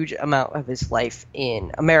huge amount of his life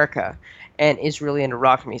in America and is really into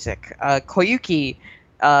rock music. Koyuki,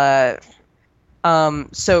 so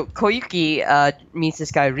Koyuki meets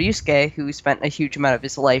this guy, Ryusuke, who spent a huge amount of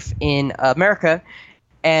his life in America,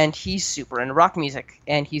 and he's super into rock music,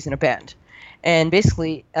 and he's in a band. And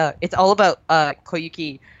basically, it's all about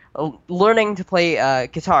Koyuki learning to play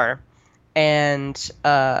guitar and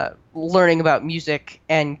learning about music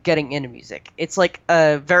and getting into music. It's like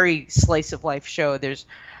a very slice of life show. There's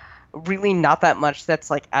really not that much that's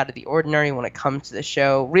like out of the ordinary when it comes to the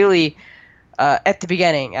show. Really, at the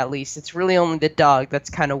beginning at least, it's really only the dog that's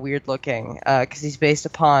kind of weird looking because he's based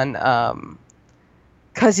upon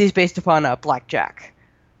Black Jack.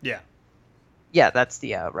 Yeah. Yeah, that's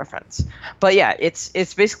the reference. But yeah, it's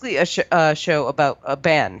basically a show about a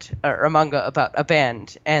band, or a manga about a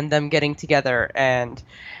band and them getting together, and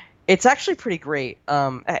it's actually pretty great.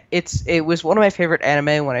 It was one of my favorite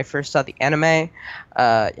anime when I first saw the anime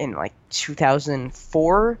in like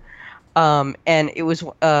 2004, and it was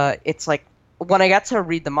it's like when I got to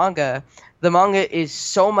read the manga is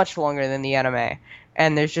so much longer than the anime,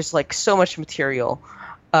 and there's just like so much material,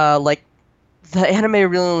 like. The anime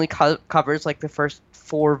really only covers like the first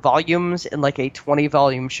 4 volumes in like a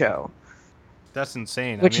 20-volume show. That's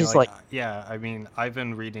insane. Which is like yeah, I mean, I've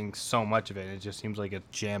been reading so much of it. It just seems like it's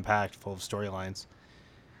jam-packed full of storylines.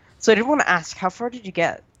 So I did want to ask, how far did you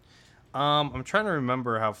get? I'm trying to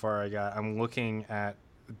remember how far I got. I'm looking at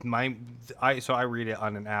so I read it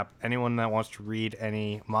on an app. Anyone that wants to read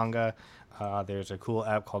any manga, there's a cool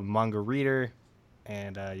app called Manga Reader,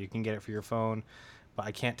 and you can get it for your phone. But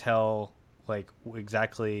I can't tell like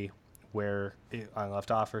exactly where I left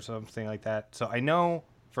off or something like that. So I know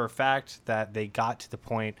for a fact that they got to the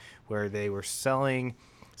point where they were selling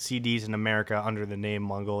CDs in America under the name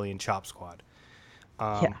Mongolian Chop Squad.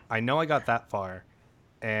 Yeah. I know I got that far,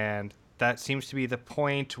 and that seems to be the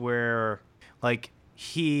point where like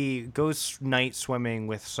he goes night swimming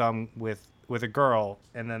with a girl,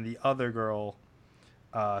 and then the other girl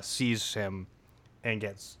sees him and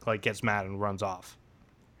gets mad and runs off.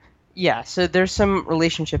 Yeah, so there's some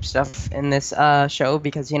relationship stuff in this show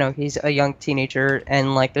because, you know, he's a young teenager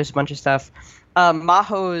and, like, there's a bunch of stuff.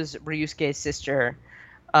 Maho's Ryusuke's sister,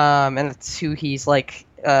 and that's who he's, like,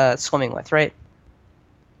 swimming with, right?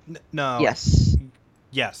 No. Yes.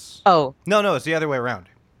 Yes. Oh. No, it's the other way around.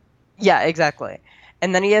 Yeah, exactly.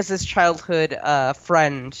 And then he has this childhood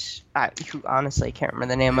friend, who honestly I can't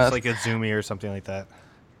remember the name of. It's like Azumi or something like that.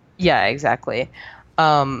 Yeah, exactly.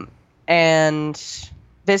 And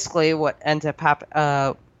basically what ends up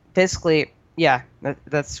that's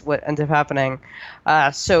what ends up happening.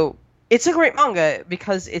 So it's a great manga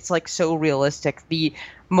because it's like so realistic. The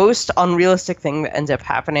most unrealistic thing that ends up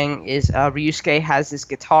happening is Ryusuke has this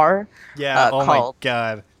guitar. Yeah, oh called, my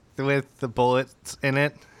god. With the bullets in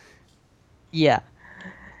it. Yeah.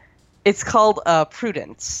 It's called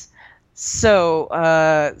Prudence. So,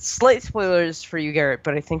 slight spoilers for you, Garrett,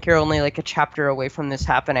 but I think you're only like a chapter away from this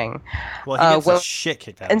happening. Well, he gets the shit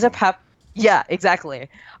kicked out ends of him. up Yeah, exactly.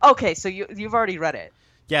 Okay, so you've already read it.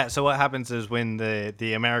 Yeah, so what happens is when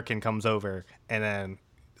the American comes over and then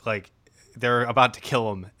like they're about to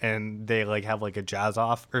kill him and they like have like a jazz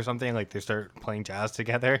off or something, like they start playing jazz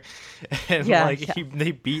together and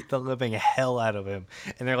they beat the living hell out of him.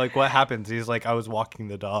 And they're like, what happens? He's like, I was walking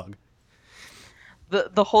the dog.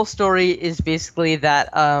 The whole story is basically that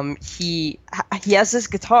he has this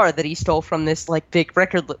guitar that he stole from this like big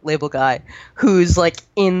record label guy who's like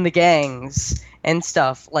in the gangs and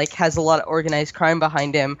stuff, like has a lot of organized crime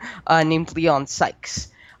behind him, named Leon Sykes,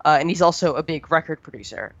 and he's also a big record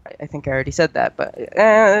producer. I think I already said that, but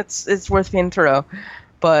it's worth being thorough.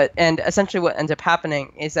 And essentially what ends up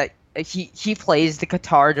happening is that he plays the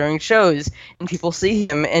guitar during shows and people see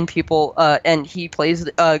him and he plays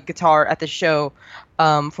guitar at the show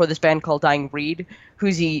for this band called Dying Breed who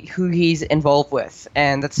he's involved with,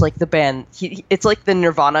 and that's like the band it's like the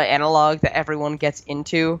Nirvana analog that everyone gets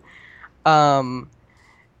into, and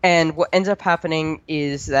what ends up happening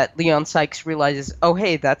is that Leon Sykes realizes, oh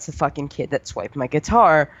hey, that's the fucking kid that swiped my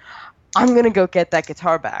guitar, I'm gonna go get that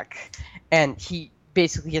guitar back, and he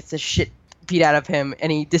basically gets the shit beat out of him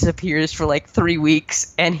and he disappears for like 3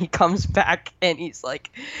 weeks and he comes back and he's like,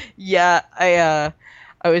 yeah,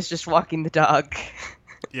 I was just walking the dog.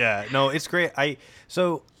 Yeah, no, it's great.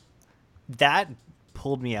 So that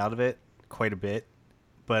pulled me out of it quite a bit,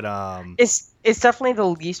 but it's definitely the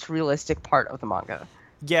least realistic part of the manga.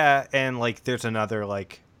 Yeah, and like there's another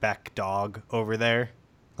like Beck dog over there.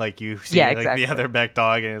 Like you see exactly. The other Beck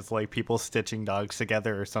dog, and it's like people stitching dogs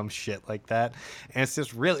together or some shit like that. And it's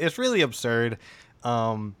just really absurd.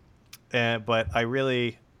 But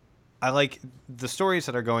I like the stories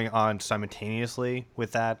that are going on simultaneously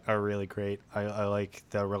with that are really great. I like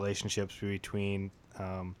the relationships between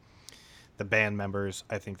the band members.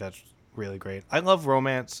 I think that's really great. I love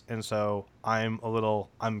romance, and so I'm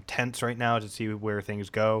tense right now to see where things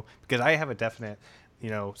go because I have a definite,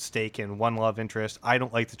 stake in one love interest. I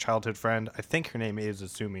don't like the childhood friend. I think her name is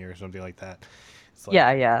Asumi or something like that. It's like,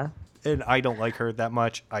 Yeah. and I don't like her that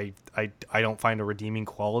much. I don't find a redeeming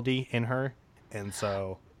quality in her, and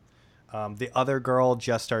so the other girl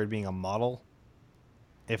just started being a model,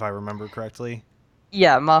 if I remember correctly.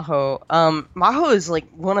 Yeah, Maho. Maho is like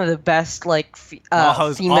one of the best like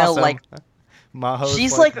Maho's female awesome. like Maho's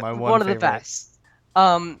she's like my one of the favorite. best.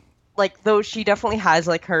 Like though she definitely has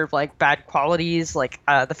like her like bad qualities, like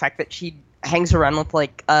the fact that she hangs around with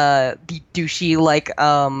like the douchey like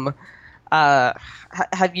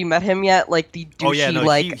have you met him yet? Like the douchey Oh yeah, no,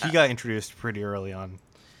 like he got introduced pretty early on.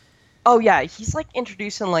 oh yeah, he's like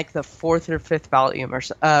introduced in like the fourth or fifth volume or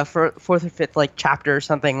for fourth or fifth like chapter or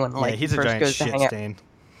something when Yeah, like he's he a first giant goes to shit hang out. stain.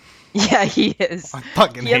 Yeah, he is. I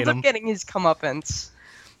fucking He hate ends up him. getting his comeuppance.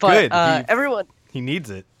 But Good. everyone, He needs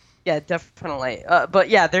it. yeah, definitely. But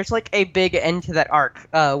yeah, there's like a big end to that arc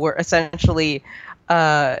where essentially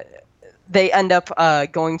they end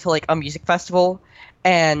up going to like a music festival,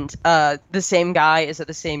 and the same guy is at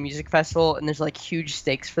the same music festival, and there's like huge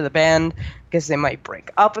stakes for the band because they might break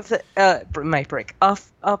up if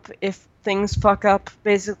up if things fuck up,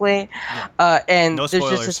 basically. And No there's just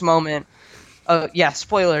spoilers. this moment. Yeah,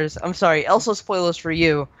 spoilers. I'm sorry. Also spoilers for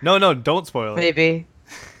you, No, don't spoil it. maybe.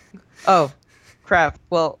 Oh, crap.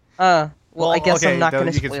 Well, I guess okay, I'm not no,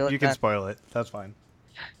 going to you spoil it You can then. spoil it. That's fine.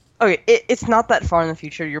 Okay, it's not that far in the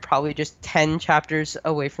future. You're probably just 10 chapters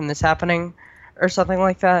away from this happening, or something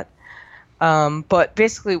like that. But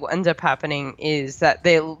basically, what ends up happening is that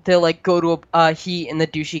they'll like go to he and the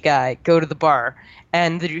douchey guy go to the bar,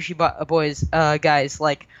 and the douchey guys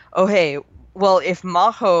like, oh hey, well if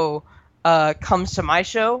Maho comes to my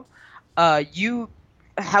show,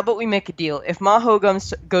 how about we make a deal? If Maho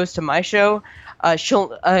goes to my show,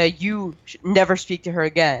 you never speak to her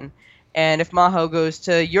again, and if Maho goes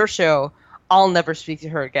to your show, I'll never speak to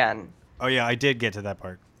her again. Oh yeah, I did get to that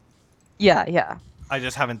part. Yeah. I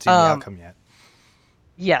just haven't seen the outcome yet.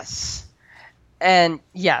 Yes. And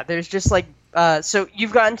yeah, there's just like so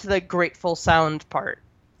you've gotten to the Grateful Sound part,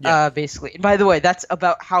 Yeah. basically. And by the way, that's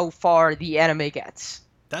about how far the anime gets.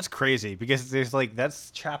 That's crazy because there's like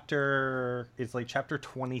it's like chapter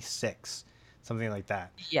 26, something like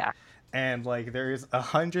that. Yeah. And like there's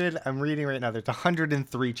 100. I'm reading right now. There's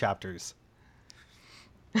 103 chapters.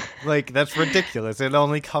 Like that's ridiculous. It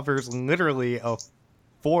only covers literally a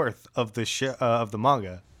fourth of the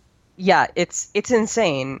manga. Yeah, it's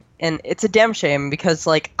insane, and it's a damn shame because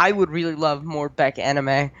like I would really love more Beck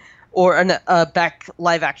anime or a Beck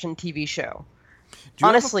live action TV show. Do you have a-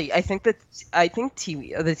 Honestly, I think the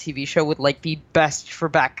TV show would like be best for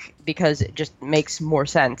Beck because it just makes more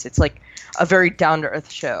sense. It's like a very down to earth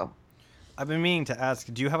show. I've been meaning to ask.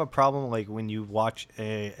 Do you have a problem like when you watch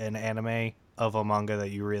an anime of a manga that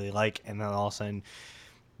you really like, and then all of a sudden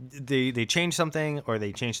they change something or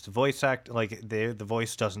they change the voice act, like the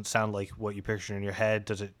voice doesn't sound like what you picture in your head?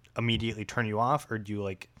 Does it immediately turn you off, or do you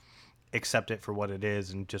like accept it for what it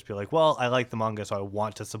is and just be like, well, I like the manga, so I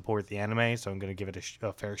want to support the anime, so I'm going to give it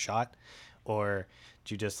a fair shot? Or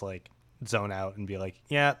do you just like zone out and be like,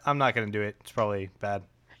 yeah, I'm not going to do it, it's probably bad?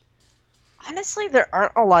 Honestly, there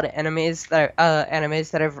aren't a lot of animes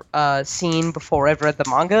that I've seen before I've read the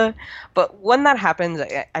manga, but when that happens,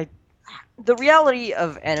 the reality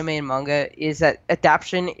of anime and manga is that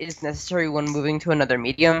adaptation is necessary when moving to another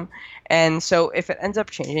medium, and so if it ends up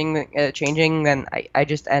changing, then I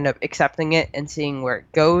just end up accepting it and seeing where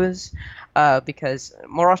it goes, because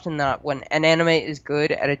more often than not, when an anime is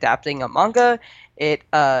good at adapting a manga, it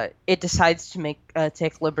decides to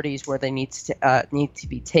take liberties where they need to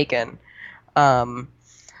be taken.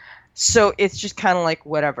 So it's just kind of like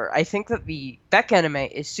whatever. I think that the Beck anime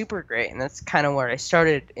is super great, and that's kind of where I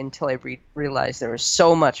started until I realized there was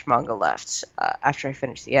so much manga left after I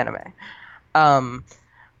finished the anime.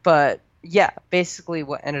 But yeah, basically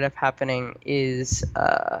what ended up happening is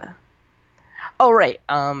oh right.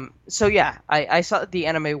 So yeah, I saw the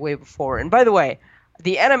anime way before, and by the way,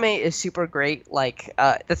 the anime is super great. Like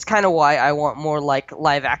that's kind of why I want more like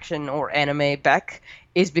live action or anime Beck,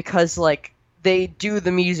 is because like they do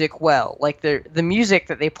the music well. Like the music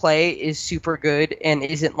that they play is super good and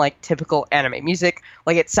isn't like typical anime music.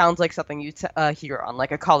 Like it sounds like something you hear on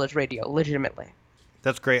like a college radio, legitimately.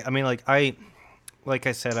 That's great. I mean, like like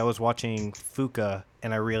I said, I was watching Fuka,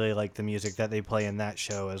 and I really like the music that they play in that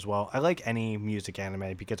show as well. I like any music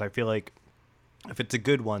anime because I feel like if it's a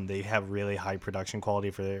good one, they have really high production quality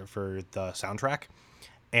for the soundtrack,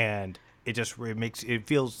 and it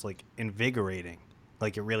feels like invigorating,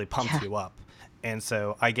 like it really pumps Yeah. you up, and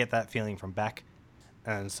so I get that feeling from Beck,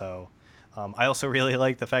 and so I also really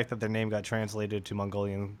like the fact that their name got translated to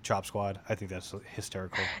Mongolian Chop Squad. I think that's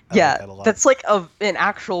hysterical. I like Yeah, that a lot. that's like an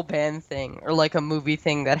actual band thing or like a movie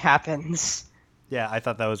thing that happens. Yeah, I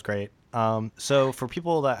thought that was great. So for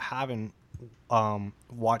people that haven't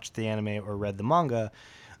watched the anime or read the manga,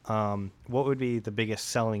 what would be the biggest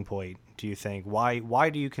selling point, do you think? Why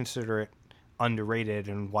do you consider it underrated,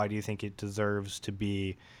 and why do you think it deserves to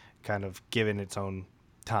be kind of given its own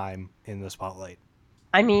time in the spotlight?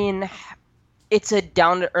 I mean, it's a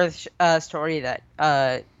down to earth story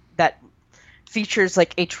that features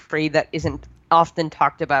like a trade that isn't often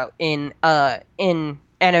talked about in anime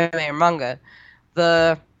or manga.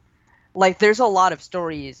 The Like there's a lot of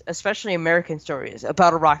stories, especially American stories,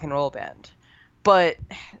 about a rock and roll band. But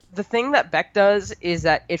the thing that Beck does is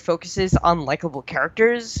that it focuses on likable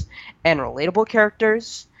characters and relatable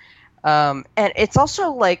characters. And it's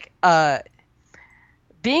also like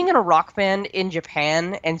being in a rock band in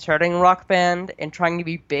Japan and starting a rock band and trying to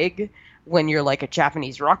be big when you're like a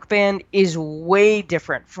Japanese rock band is way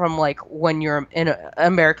different from like when you're in an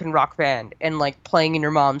American rock band and like playing in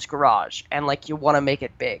your mom's garage and like you want to make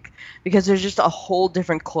it big, because there's just a whole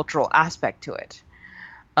different cultural aspect to it.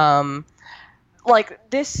 Um,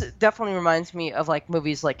 like this definitely reminds me of like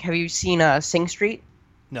movies like, have you seen Sing Street?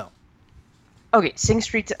 No. Okay, Sing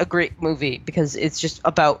Street's a great movie because it's just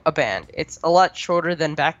about a band. It's a lot shorter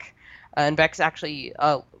than Beck, and Beck's actually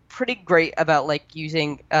pretty great about like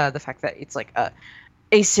using the fact that it's like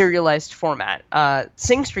a serialized format.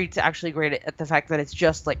 Sing Street's actually great at the fact that it's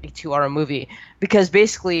just like a 2-hour movie, because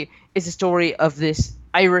basically it's a story of this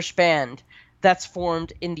Irish band that's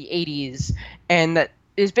formed in the 80s and that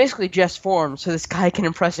is basically just formed so this guy can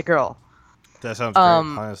impress a girl. That sounds great,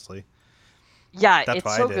 honestly. Yeah, That's it's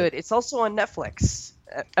what I so did. good. It's also on Netflix.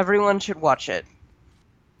 Everyone should watch it.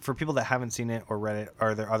 For people that haven't seen it or read it,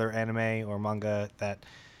 are there other anime or manga that,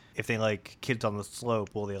 if they like Kids on the Slope,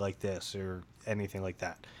 will they like this or anything like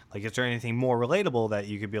that? Like, is there anything more relatable that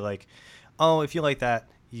you could be like, oh, if you like that,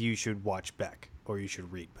 you should watch Beck or you should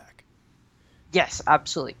read Beck? Yes,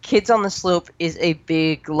 absolutely. Kids on the Slope is a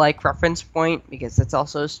big like reference point because it's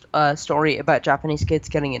also a story about Japanese kids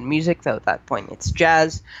getting in music, though at that point it's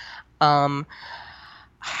jazz. Um,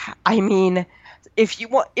 I mean, if you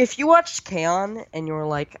watched K-On! And you were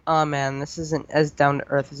like, oh man, this isn't as down to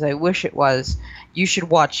earth as I wish it was, you should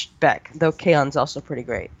watch Beck, though K-On's also pretty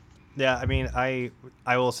great. Yeah, I mean, I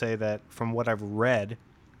will say that from what I've read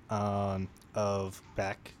of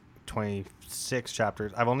Beck, 26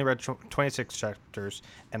 chapters. I've only read 26 chapters,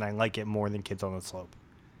 and I like it more than Kids on the Slope.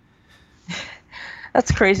 That's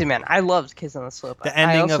crazy, man. I loved Kids on the Slope. The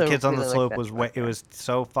I ending of also Kids on the really Slope liked was that it chapter. was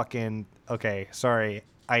so fucking okay. Sorry,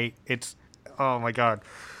 oh my god,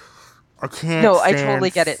 I can't. No, I totally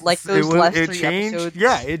get it. Like those last it 3 changed. episodes.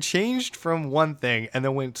 Yeah, it changed from one thing and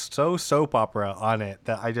then went so soap opera on it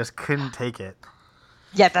that I just couldn't take it.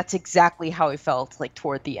 Yeah, that's exactly how I felt like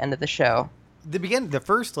toward the end of the show. The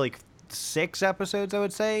first like 6 episodes, I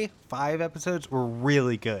would say 5 episodes were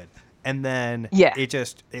really good, and then Yeah.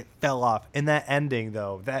 it fell off. And that ending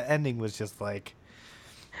was just like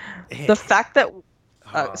The fact that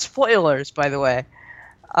spoilers, by the way,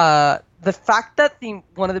 the fact that the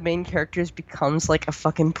one of the main characters becomes like a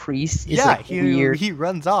fucking priest is like weird. he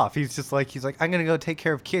runs off. He's like I'm gonna go take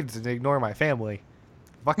care of kids and ignore my family.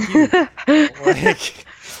 Fuck you.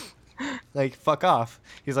 like fuck off.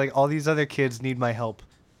 He's like, all these other kids need my help,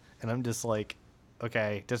 and I'm just like,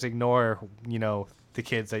 okay, just ignore the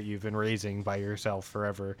kids that you've been raising by yourself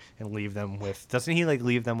forever and leave them with. Doesn't he like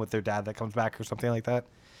leave them with their dad that comes back or something like that?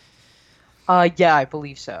 Yeah, I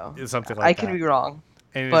believe so. It's something like I that. could be wrong.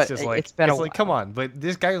 And But it's just like it's been a come while. on, but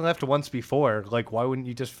this guy left once before. Like, why wouldn't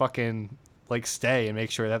you just fucking like stay and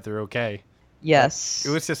make sure that they're okay? Yes.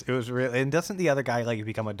 It was real. And doesn't the other guy like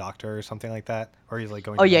become a doctor or something like that, or he's like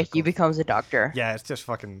going? Oh to yeah, medical he becomes a doctor. Yeah, it's just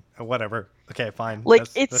fucking whatever. Okay, fine.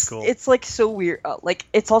 Like that's cool. it's like so weird. Like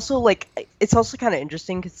it's also kind of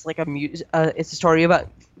interesting because it's like it's a story about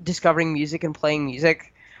discovering music and playing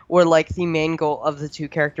music, where like the main goal of the two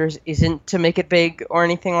characters isn't to make it big or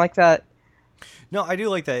anything like that. No, I do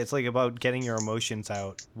like that. It's like about getting your emotions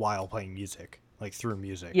out while playing music, like through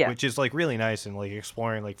music, Yeah. which is like really nice, and like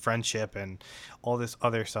exploring like friendship and all this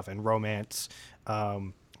other stuff and romance,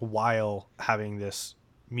 while having this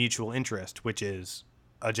mutual interest, which is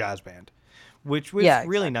a jazz band, which was Yeah,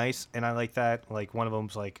 really exactly. nice, and I like that. Like one of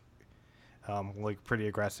them's like pretty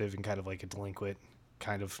aggressive and kind of like a delinquent,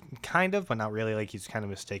 kind of, but not really. Like he's kind of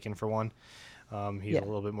mistaken for one. He's a Yeah.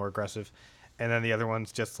 little bit more aggressive, and then the other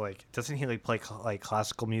one's just like, doesn't he like play like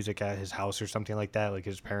classical music at his house or something like that? Like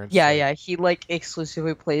his parents Yeah, like, yeah. He like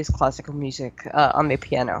exclusively plays classical music on the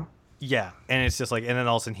piano. yeah, and it's just like, and then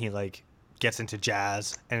all of a sudden he like gets into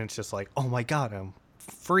jazz, and it's just like, oh my god, I'm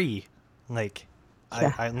free. Like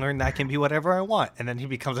Yeah. I learned I can be whatever I want, and then he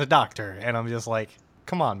becomes a doctor, and I'm just like,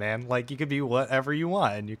 come on, man, like you could be whatever you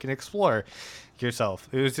want, and you can explore yourself.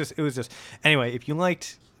 It was just anyway. If you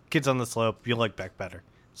liked Kids on the Slope, you'll like Beck better.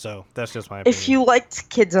 So that's just my If opinion. you liked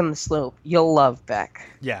Kids on the Slope, you'll love Beck.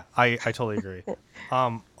 Yeah, I totally agree.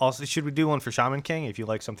 Also, should we do one for Shaman King? If you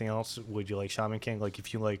like something else, would you like Shaman King? Like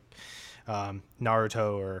if you like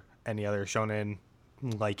Naruto or any other shonen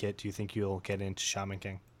like it, do you think you'll get into Shaman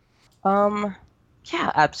King? Um,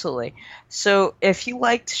 yeah, absolutely. So if you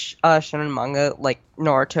liked shonen manga like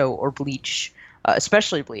Naruto or Bleach,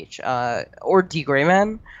 especially Bleach, or D Gray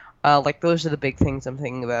Man, like those are the big things I'm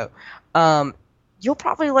thinking about. Um, you'll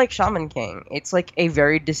probably like Shaman King. It's like a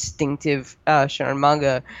very distinctive shonen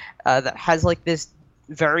manga that has like this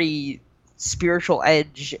very spiritual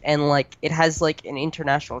edge, and like it has like an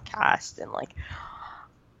international cast, and like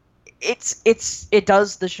it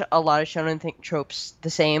does a lot of shonen tropes the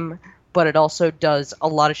same, but it also does a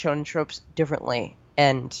lot of shonen tropes differently,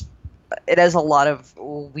 and it has a lot of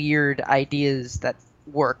weird ideas that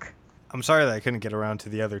work. I'm sorry that I couldn't get around to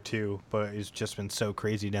the other two, but it's just been so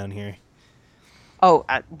crazy down here. Oh,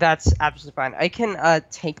 that's absolutely fine. I can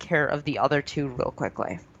take care of the other two real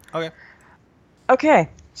quickly. Okay. Okay,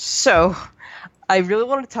 so I really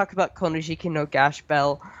want to talk about Konojiki no Gash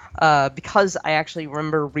Bell because I actually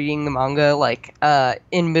remember reading the manga like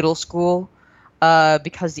in middle school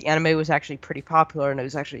because the anime was actually pretty popular and I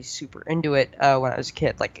was actually super into it when I was a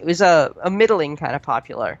kid. Like it was a middling kind of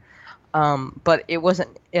popular, but it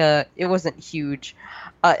wasn't huge.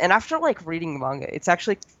 And after like reading the manga, it's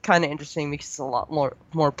actually kind of interesting because it's a lot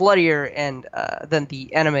more bloodier and than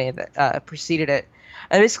the anime that preceded it.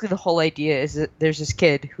 And basically, the whole idea is that there's this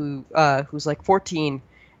kid who's like 14,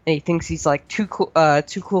 and he thinks he's like too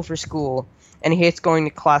cool for school, and he hates going to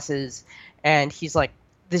classes, and he's like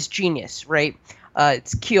this genius, right?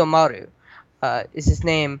 It's Kiyomaru, is his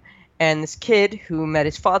name, and this kid who met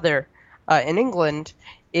his father in England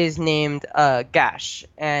is named Gash,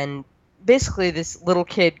 and basically this little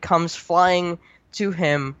kid comes flying to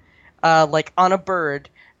him like on a bird,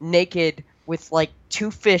 naked with like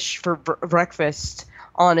two fish for breakfast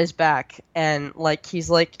on his back, and like he's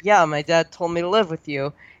like, yeah, my dad told me to live with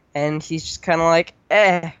you, and he's just kind of like,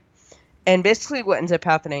 eh. And basically, what ends up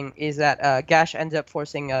happening is that Gash ends up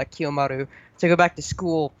forcing Kiyomaru to go back to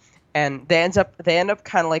school, and they end up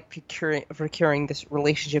kind of like procuring this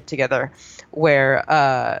relationship together, where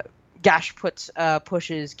Gash pushes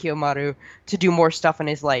Kiyomaru to do more stuff in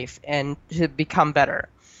his life and to become better.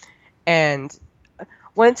 And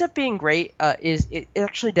what ends up being great is it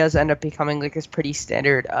actually does end up becoming like this pretty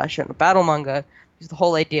standard shonen battle manga. Because the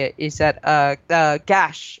whole idea is that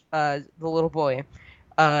Gash, the little boy,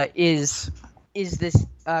 is this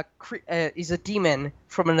is a demon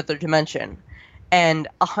from another dimension, and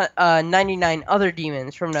 99 other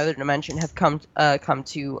demons from another dimension have come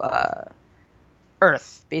to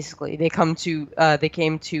Earth. Basically, they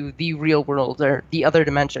came to the real world or the other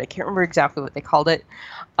dimension. I can't remember exactly what they called it.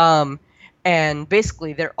 Um, and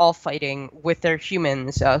basically, they're all fighting with their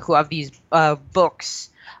humans who have these books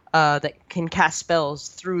that can cast spells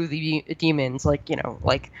through the demons, like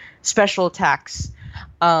like special attacks.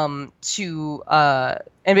 To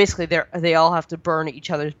And basically, they all have to burn each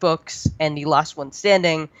other's books, and the last one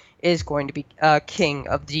standing is going to be king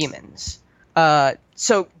of demons.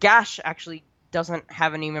 So Gash actually doesn't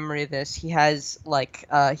have any memory of this. He has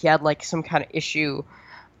he had like some kind of issue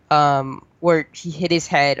where he hit his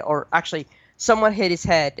head, or actually someone hit his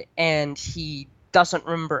head, and he doesn't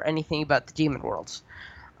remember anything about the demon worlds.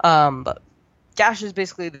 But Gash is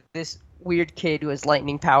basically this weird kid who has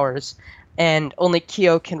lightning powers, and only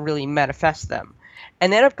Kyo can really manifest them.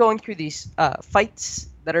 And they end up going through these fights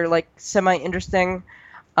that are like semi-interesting.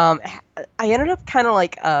 I ended up kind of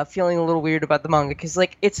like feeling a little weird about the manga because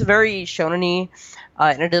like it's very shonen-y,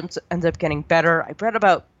 and it ends up getting better. I read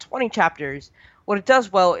about 20 chapters. What it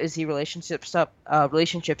does well is the relationship stuff,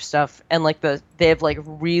 and like they have like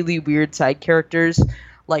really weird side characters.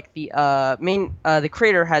 Like the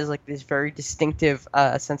creator has like this very distinctive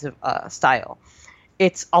sense of style.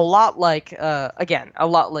 It's a lot like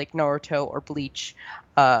Naruto or Bleach,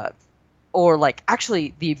 or like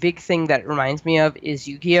actually the big thing that it reminds me of is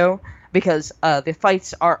Yu-Gi-Oh. because the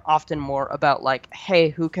fights aren't often more about like, hey,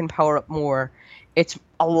 who can power up more. It's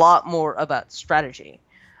a lot more about strategy.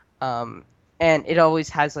 And it always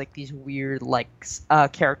has like these weird like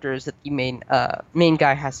characters that the main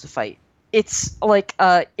guy has to fight. It's like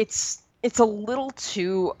it's a little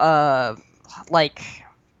too like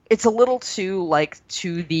it's a little too like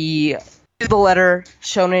to the letter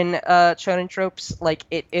shonen tropes. Like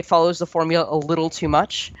it follows the formula a little too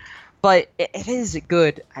much, but it is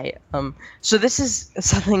good. So this is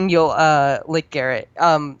something you'll like, Garrett.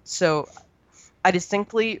 So I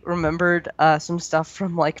distinctly remembered some stuff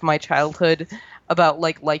from like my childhood about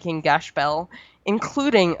like liking Gash Bell,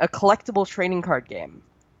 including a collectible trading card game.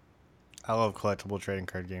 I love collectible trading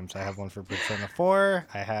card games. I have one for Persona 4.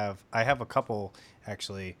 I have a couple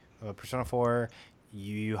actually. Persona 4,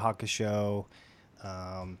 Yu Yu Hakusho.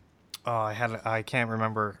 I can't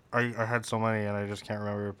remember. I had so many and I just can't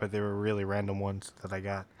remember, but they were really random ones that I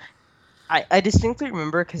got. I distinctly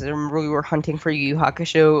remember because I remember we were hunting for Yu Yu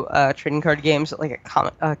Hakusho trading card games at like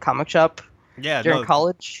a comic shop during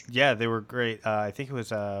college. Yeah, they were great. I think it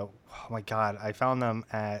was oh my god, I found them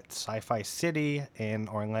at Sci-Fi City in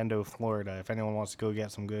Orlando, Florida. If anyone wants to go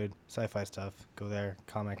get some good sci-fi stuff, go there,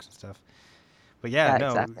 comics and stuff. But yeah,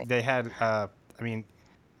 no, exactly. They had. I mean,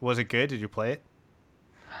 was it good? Did you play it?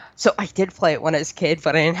 So I did play it when I was a kid,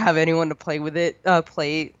 but I didn't have anyone to play with it.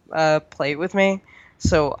 Play it with me.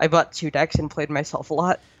 So I bought 2 decks and played myself a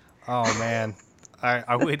lot. Oh man,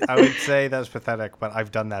 I would say that's pathetic, but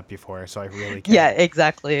I've done that before, so I really can't. Yeah,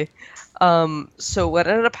 exactly. So what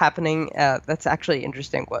ended up happening, that's actually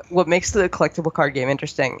interesting. What makes the collectible card game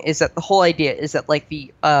interesting is that the whole idea is that like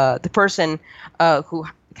the person who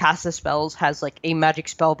casts the spells has like a magic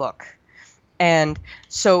spell book. And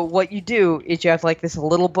so what you do is you have like this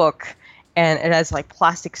little book, and it has like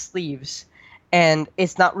plastic sleeves, and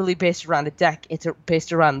it's not really based around a deck, it's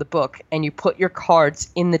based around the book, and you put your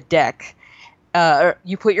cards in the deck, or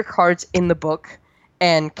you put your cards in the book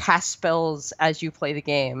and cast spells as you play the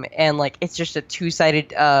game. And like it's just a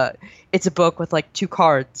two-sided it's a book with like 2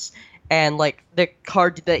 cards, and like the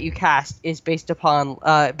card that you cast is based upon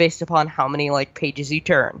how many like pages you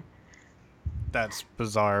turn. That's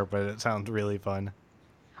bizarre, but it sounds really fun.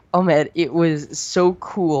 Oh man, it was so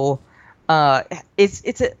cool.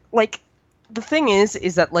 It's like the thing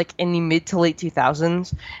is that like in the mid to late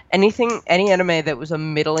 2000s, any anime that was a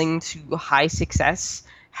middling to high success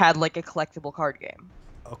had like a collectible card game.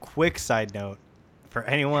 A quick side note, for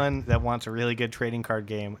anyone that wants a really good trading card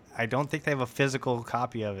game, I don't think they have a physical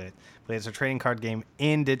copy of it, but it's a trading card game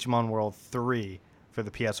in Digimon World 3 for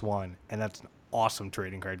the PS1, and that's an awesome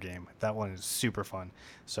trading card game. That one is super fun.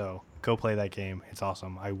 So go play that game. It's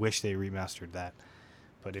awesome. I wish they remastered that.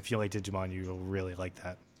 But if you like Digimon, you will really like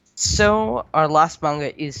that. So our last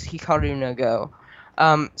manga is Hikaru no Go.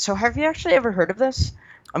 So have you actually ever heard of this?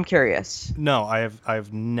 I'm curious. No,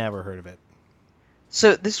 I've never heard of it.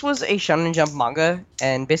 So this was a Shonen Jump manga,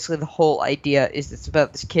 and basically the whole idea is it's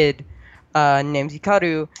about this kid named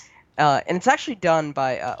Hikaru, and it's actually done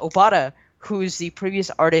by Obata, who's the previous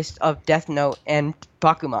artist of Death Note and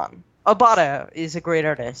Bakuman. Obata is a great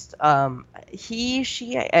artist. I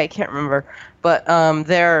can't remember, but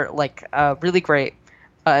they're like really great.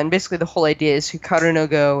 And basically the whole idea is Hikaru no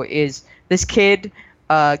Go is this kid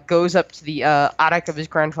goes up to the attic of his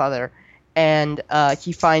grandfather, and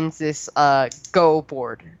he finds this Go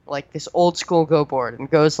board, like this old school Go board, and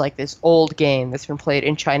goes like this old game that's been played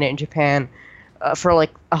in China and Japan for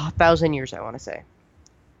like 1,000 years, I want to say.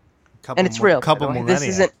 And it's real.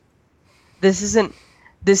 This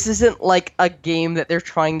isn't like a game that they're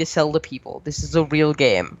trying to sell to people. This is a real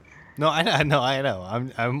game. No, I know.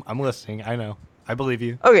 I'm listening. I know. I believe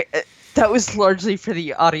you. Okay, that was largely for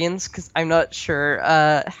the audience because I'm not sure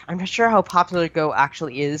how popular Go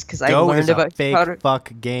actually is because I learned about Go is a fake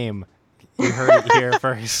fuck game. You heard it here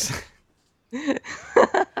first.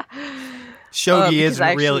 Shogi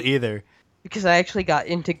isn't real either. Because I actually got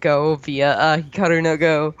into Go via Hikaru no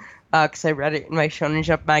Go because I read it in my Shonen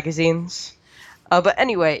Jump magazines. But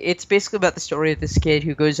anyway, it's basically about the story of this kid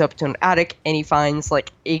who goes up to an attic and he finds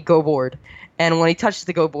like a Go board. And when he touches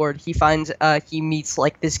the Go board, he meets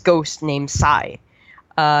like this ghost named Sai.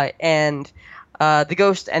 And the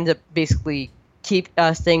ghost ends up basically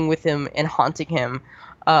staying with him and haunting him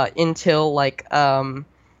until like and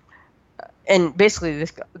basically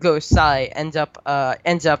this ghost Sai ends up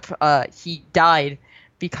he died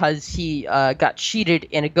because he got cheated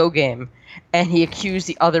in a Go game, and he accused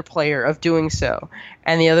the other player of doing so.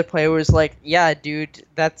 And the other player was like, yeah, dude,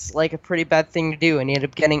 that's like a pretty bad thing to do. And he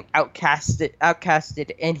ended up getting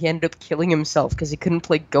outcasted, and he ended up killing himself because he couldn't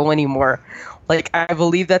play Go anymore. Like, I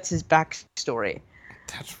believe that's his backstory.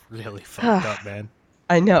 That's really fucked up, man.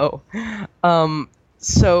 I know.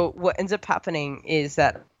 So what ends up happening is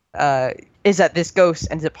that this ghost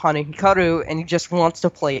ends up haunting Hikaru, and he just wants to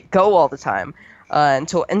play Go all the time. And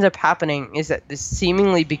so what ends up happening is that this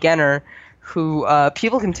seemingly beginner, who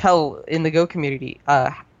people can tell in the Go community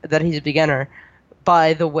that he's a beginner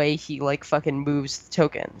by the way he like fucking moves the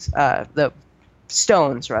tokens, the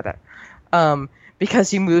stones rather, because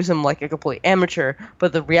he moves them like a complete amateur.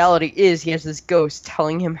 But the reality is he has this ghost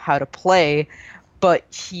telling him how to play, but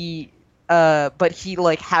he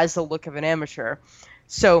like has the look of an amateur.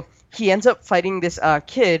 So he ends up fighting this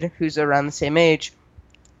kid who's around the same age,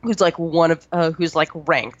 who's like who's like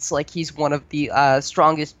ranked, like he's one of the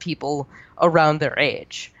strongest people around their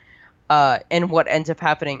age. And what ends up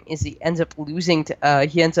happening is he ends up losing the guy,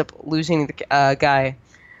 he ends up losing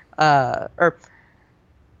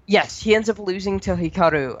to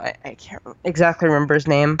Hikaru. I can't exactly remember his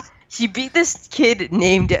name. He beat this kid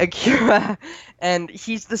named Akira, and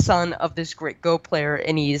he's the son of this great Go player,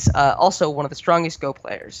 and he's also one of the strongest Go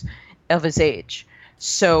players of his age.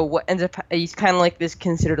 So what ends up, he's kind of like this,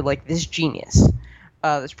 considered like this genius,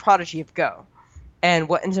 this prodigy of Go. And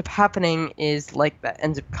what ends up happening is like that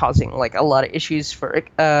ends up causing like a lot of issues for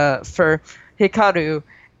Hikaru,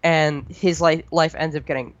 and his life ends up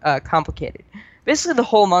getting complicated. Basically, the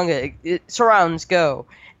whole manga it surrounds Go,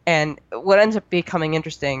 and what ends up becoming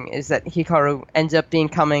interesting is that Hikaru ends up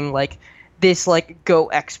becoming like this like Go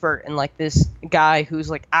expert, and like this guy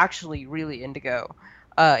who's like actually really into Go,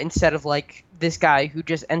 instead of like this guy who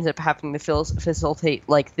just ends up having to facilitate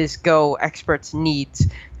like this Go expert's needs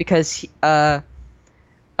because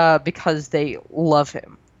they love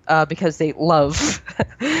him, because they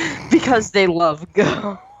love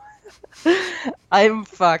Go. I'm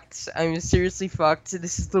fucked. I'm seriously fucked.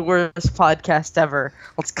 This is the worst podcast ever.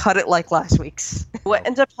 Let's cut it like last week's. What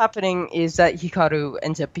ends up happening is that Hikaru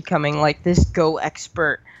ends up becoming like this Go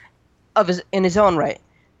expert in his own right,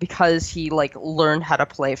 because he like learned how to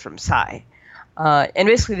play from Sai. And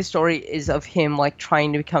basically the story is of him like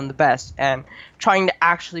trying to become the best and trying to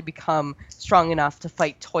actually become strong enough to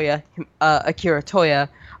fight Akira Toya,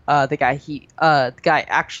 the guy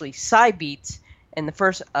actually Sai beat in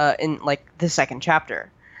the second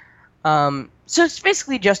chapter. So it's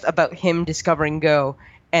basically just about him discovering Go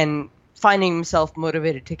and finding himself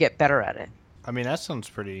motivated to get better at it. I mean, that sounds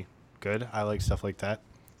pretty good. I like stuff like that.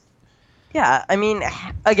 Yeah, I mean,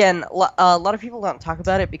 again, a lot of people don't talk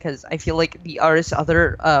about it because I feel like the artist's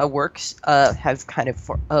other works have kind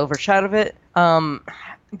of overshadowed it.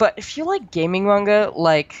 But if you like gaming manga,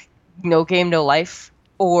 like No Game, No Life,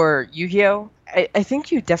 or Yu-Gi-Oh!, I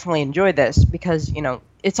think you definitely enjoy this because, you know,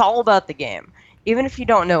 it's all about the game. Even if you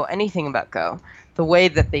don't know anything about Go, the way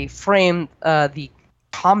that they frame the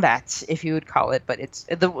combats, if you would call it, but it's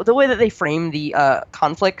the way that they frame the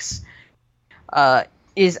conflicts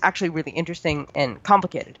is actually really interesting and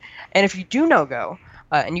complicated. And if you do know Go,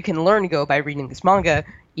 and you can learn Go by reading this manga,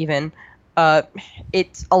 even,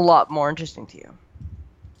 it's a lot more interesting to you.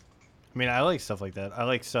 I mean, I like stuff like that. I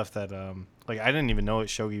like stuff that, like, I didn't even know what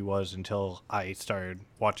shogi was until I started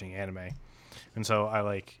watching anime. And so I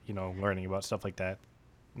like, you know, learning about stuff like that,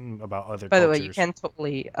 about other By cultures. the way, you can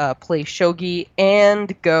totally play shogi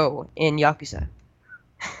and Go in Yakuza.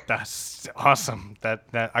 That's awesome. That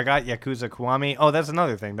I got Yakuza Kiwami. Oh, that's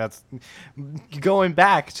another thing. That's going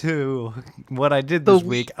back to what I did this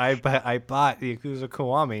week. I bought Yakuza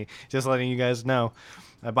Kiwami. Just letting you guys know,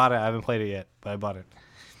 I bought it. I haven't played it yet, but I bought it.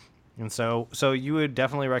 And so you would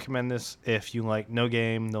definitely recommend this if you like No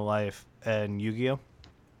Game, No Life, and Yu-Gi-Oh?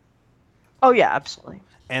 Oh yeah, absolutely.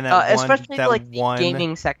 And that especially that like one the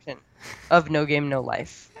gaming section of No Game, No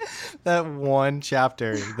Life. That one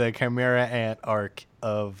chapter, the Chimera Ant arc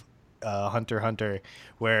of Hunter x Hunter,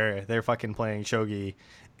 where they're fucking playing shogi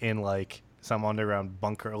in like some underground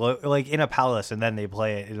bunker, like in a palace, and then they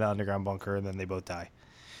play it in an underground bunker, and then they both die.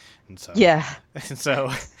 And so yeah. And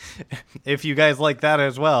so, if you guys like that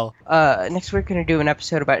as well, next we're gonna do an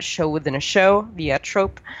episode about show within a show, the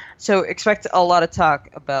trope. So expect a lot of talk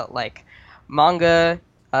about like manga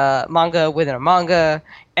within a manga,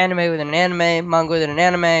 anime within an anime, manga within an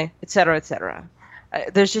anime, etc., etc.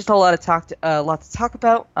 There's just a lot to talk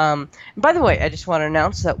about. And by the way, I just want to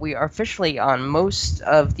announce that we are officially on most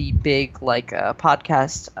of the big like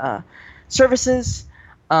podcast services.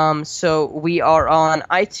 So we are on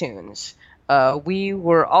iTunes. We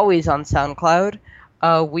were always on SoundCloud.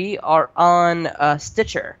 We are on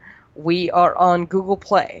Stitcher. We are on Google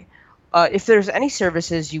Play. If there's any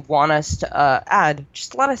services you want us to add,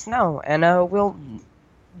 just let us know, and we'll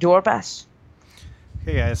do our best.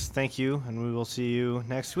 Okay, guys, thank you, and we will see you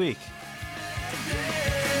next week.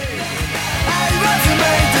 I was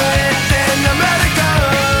made to eat in America.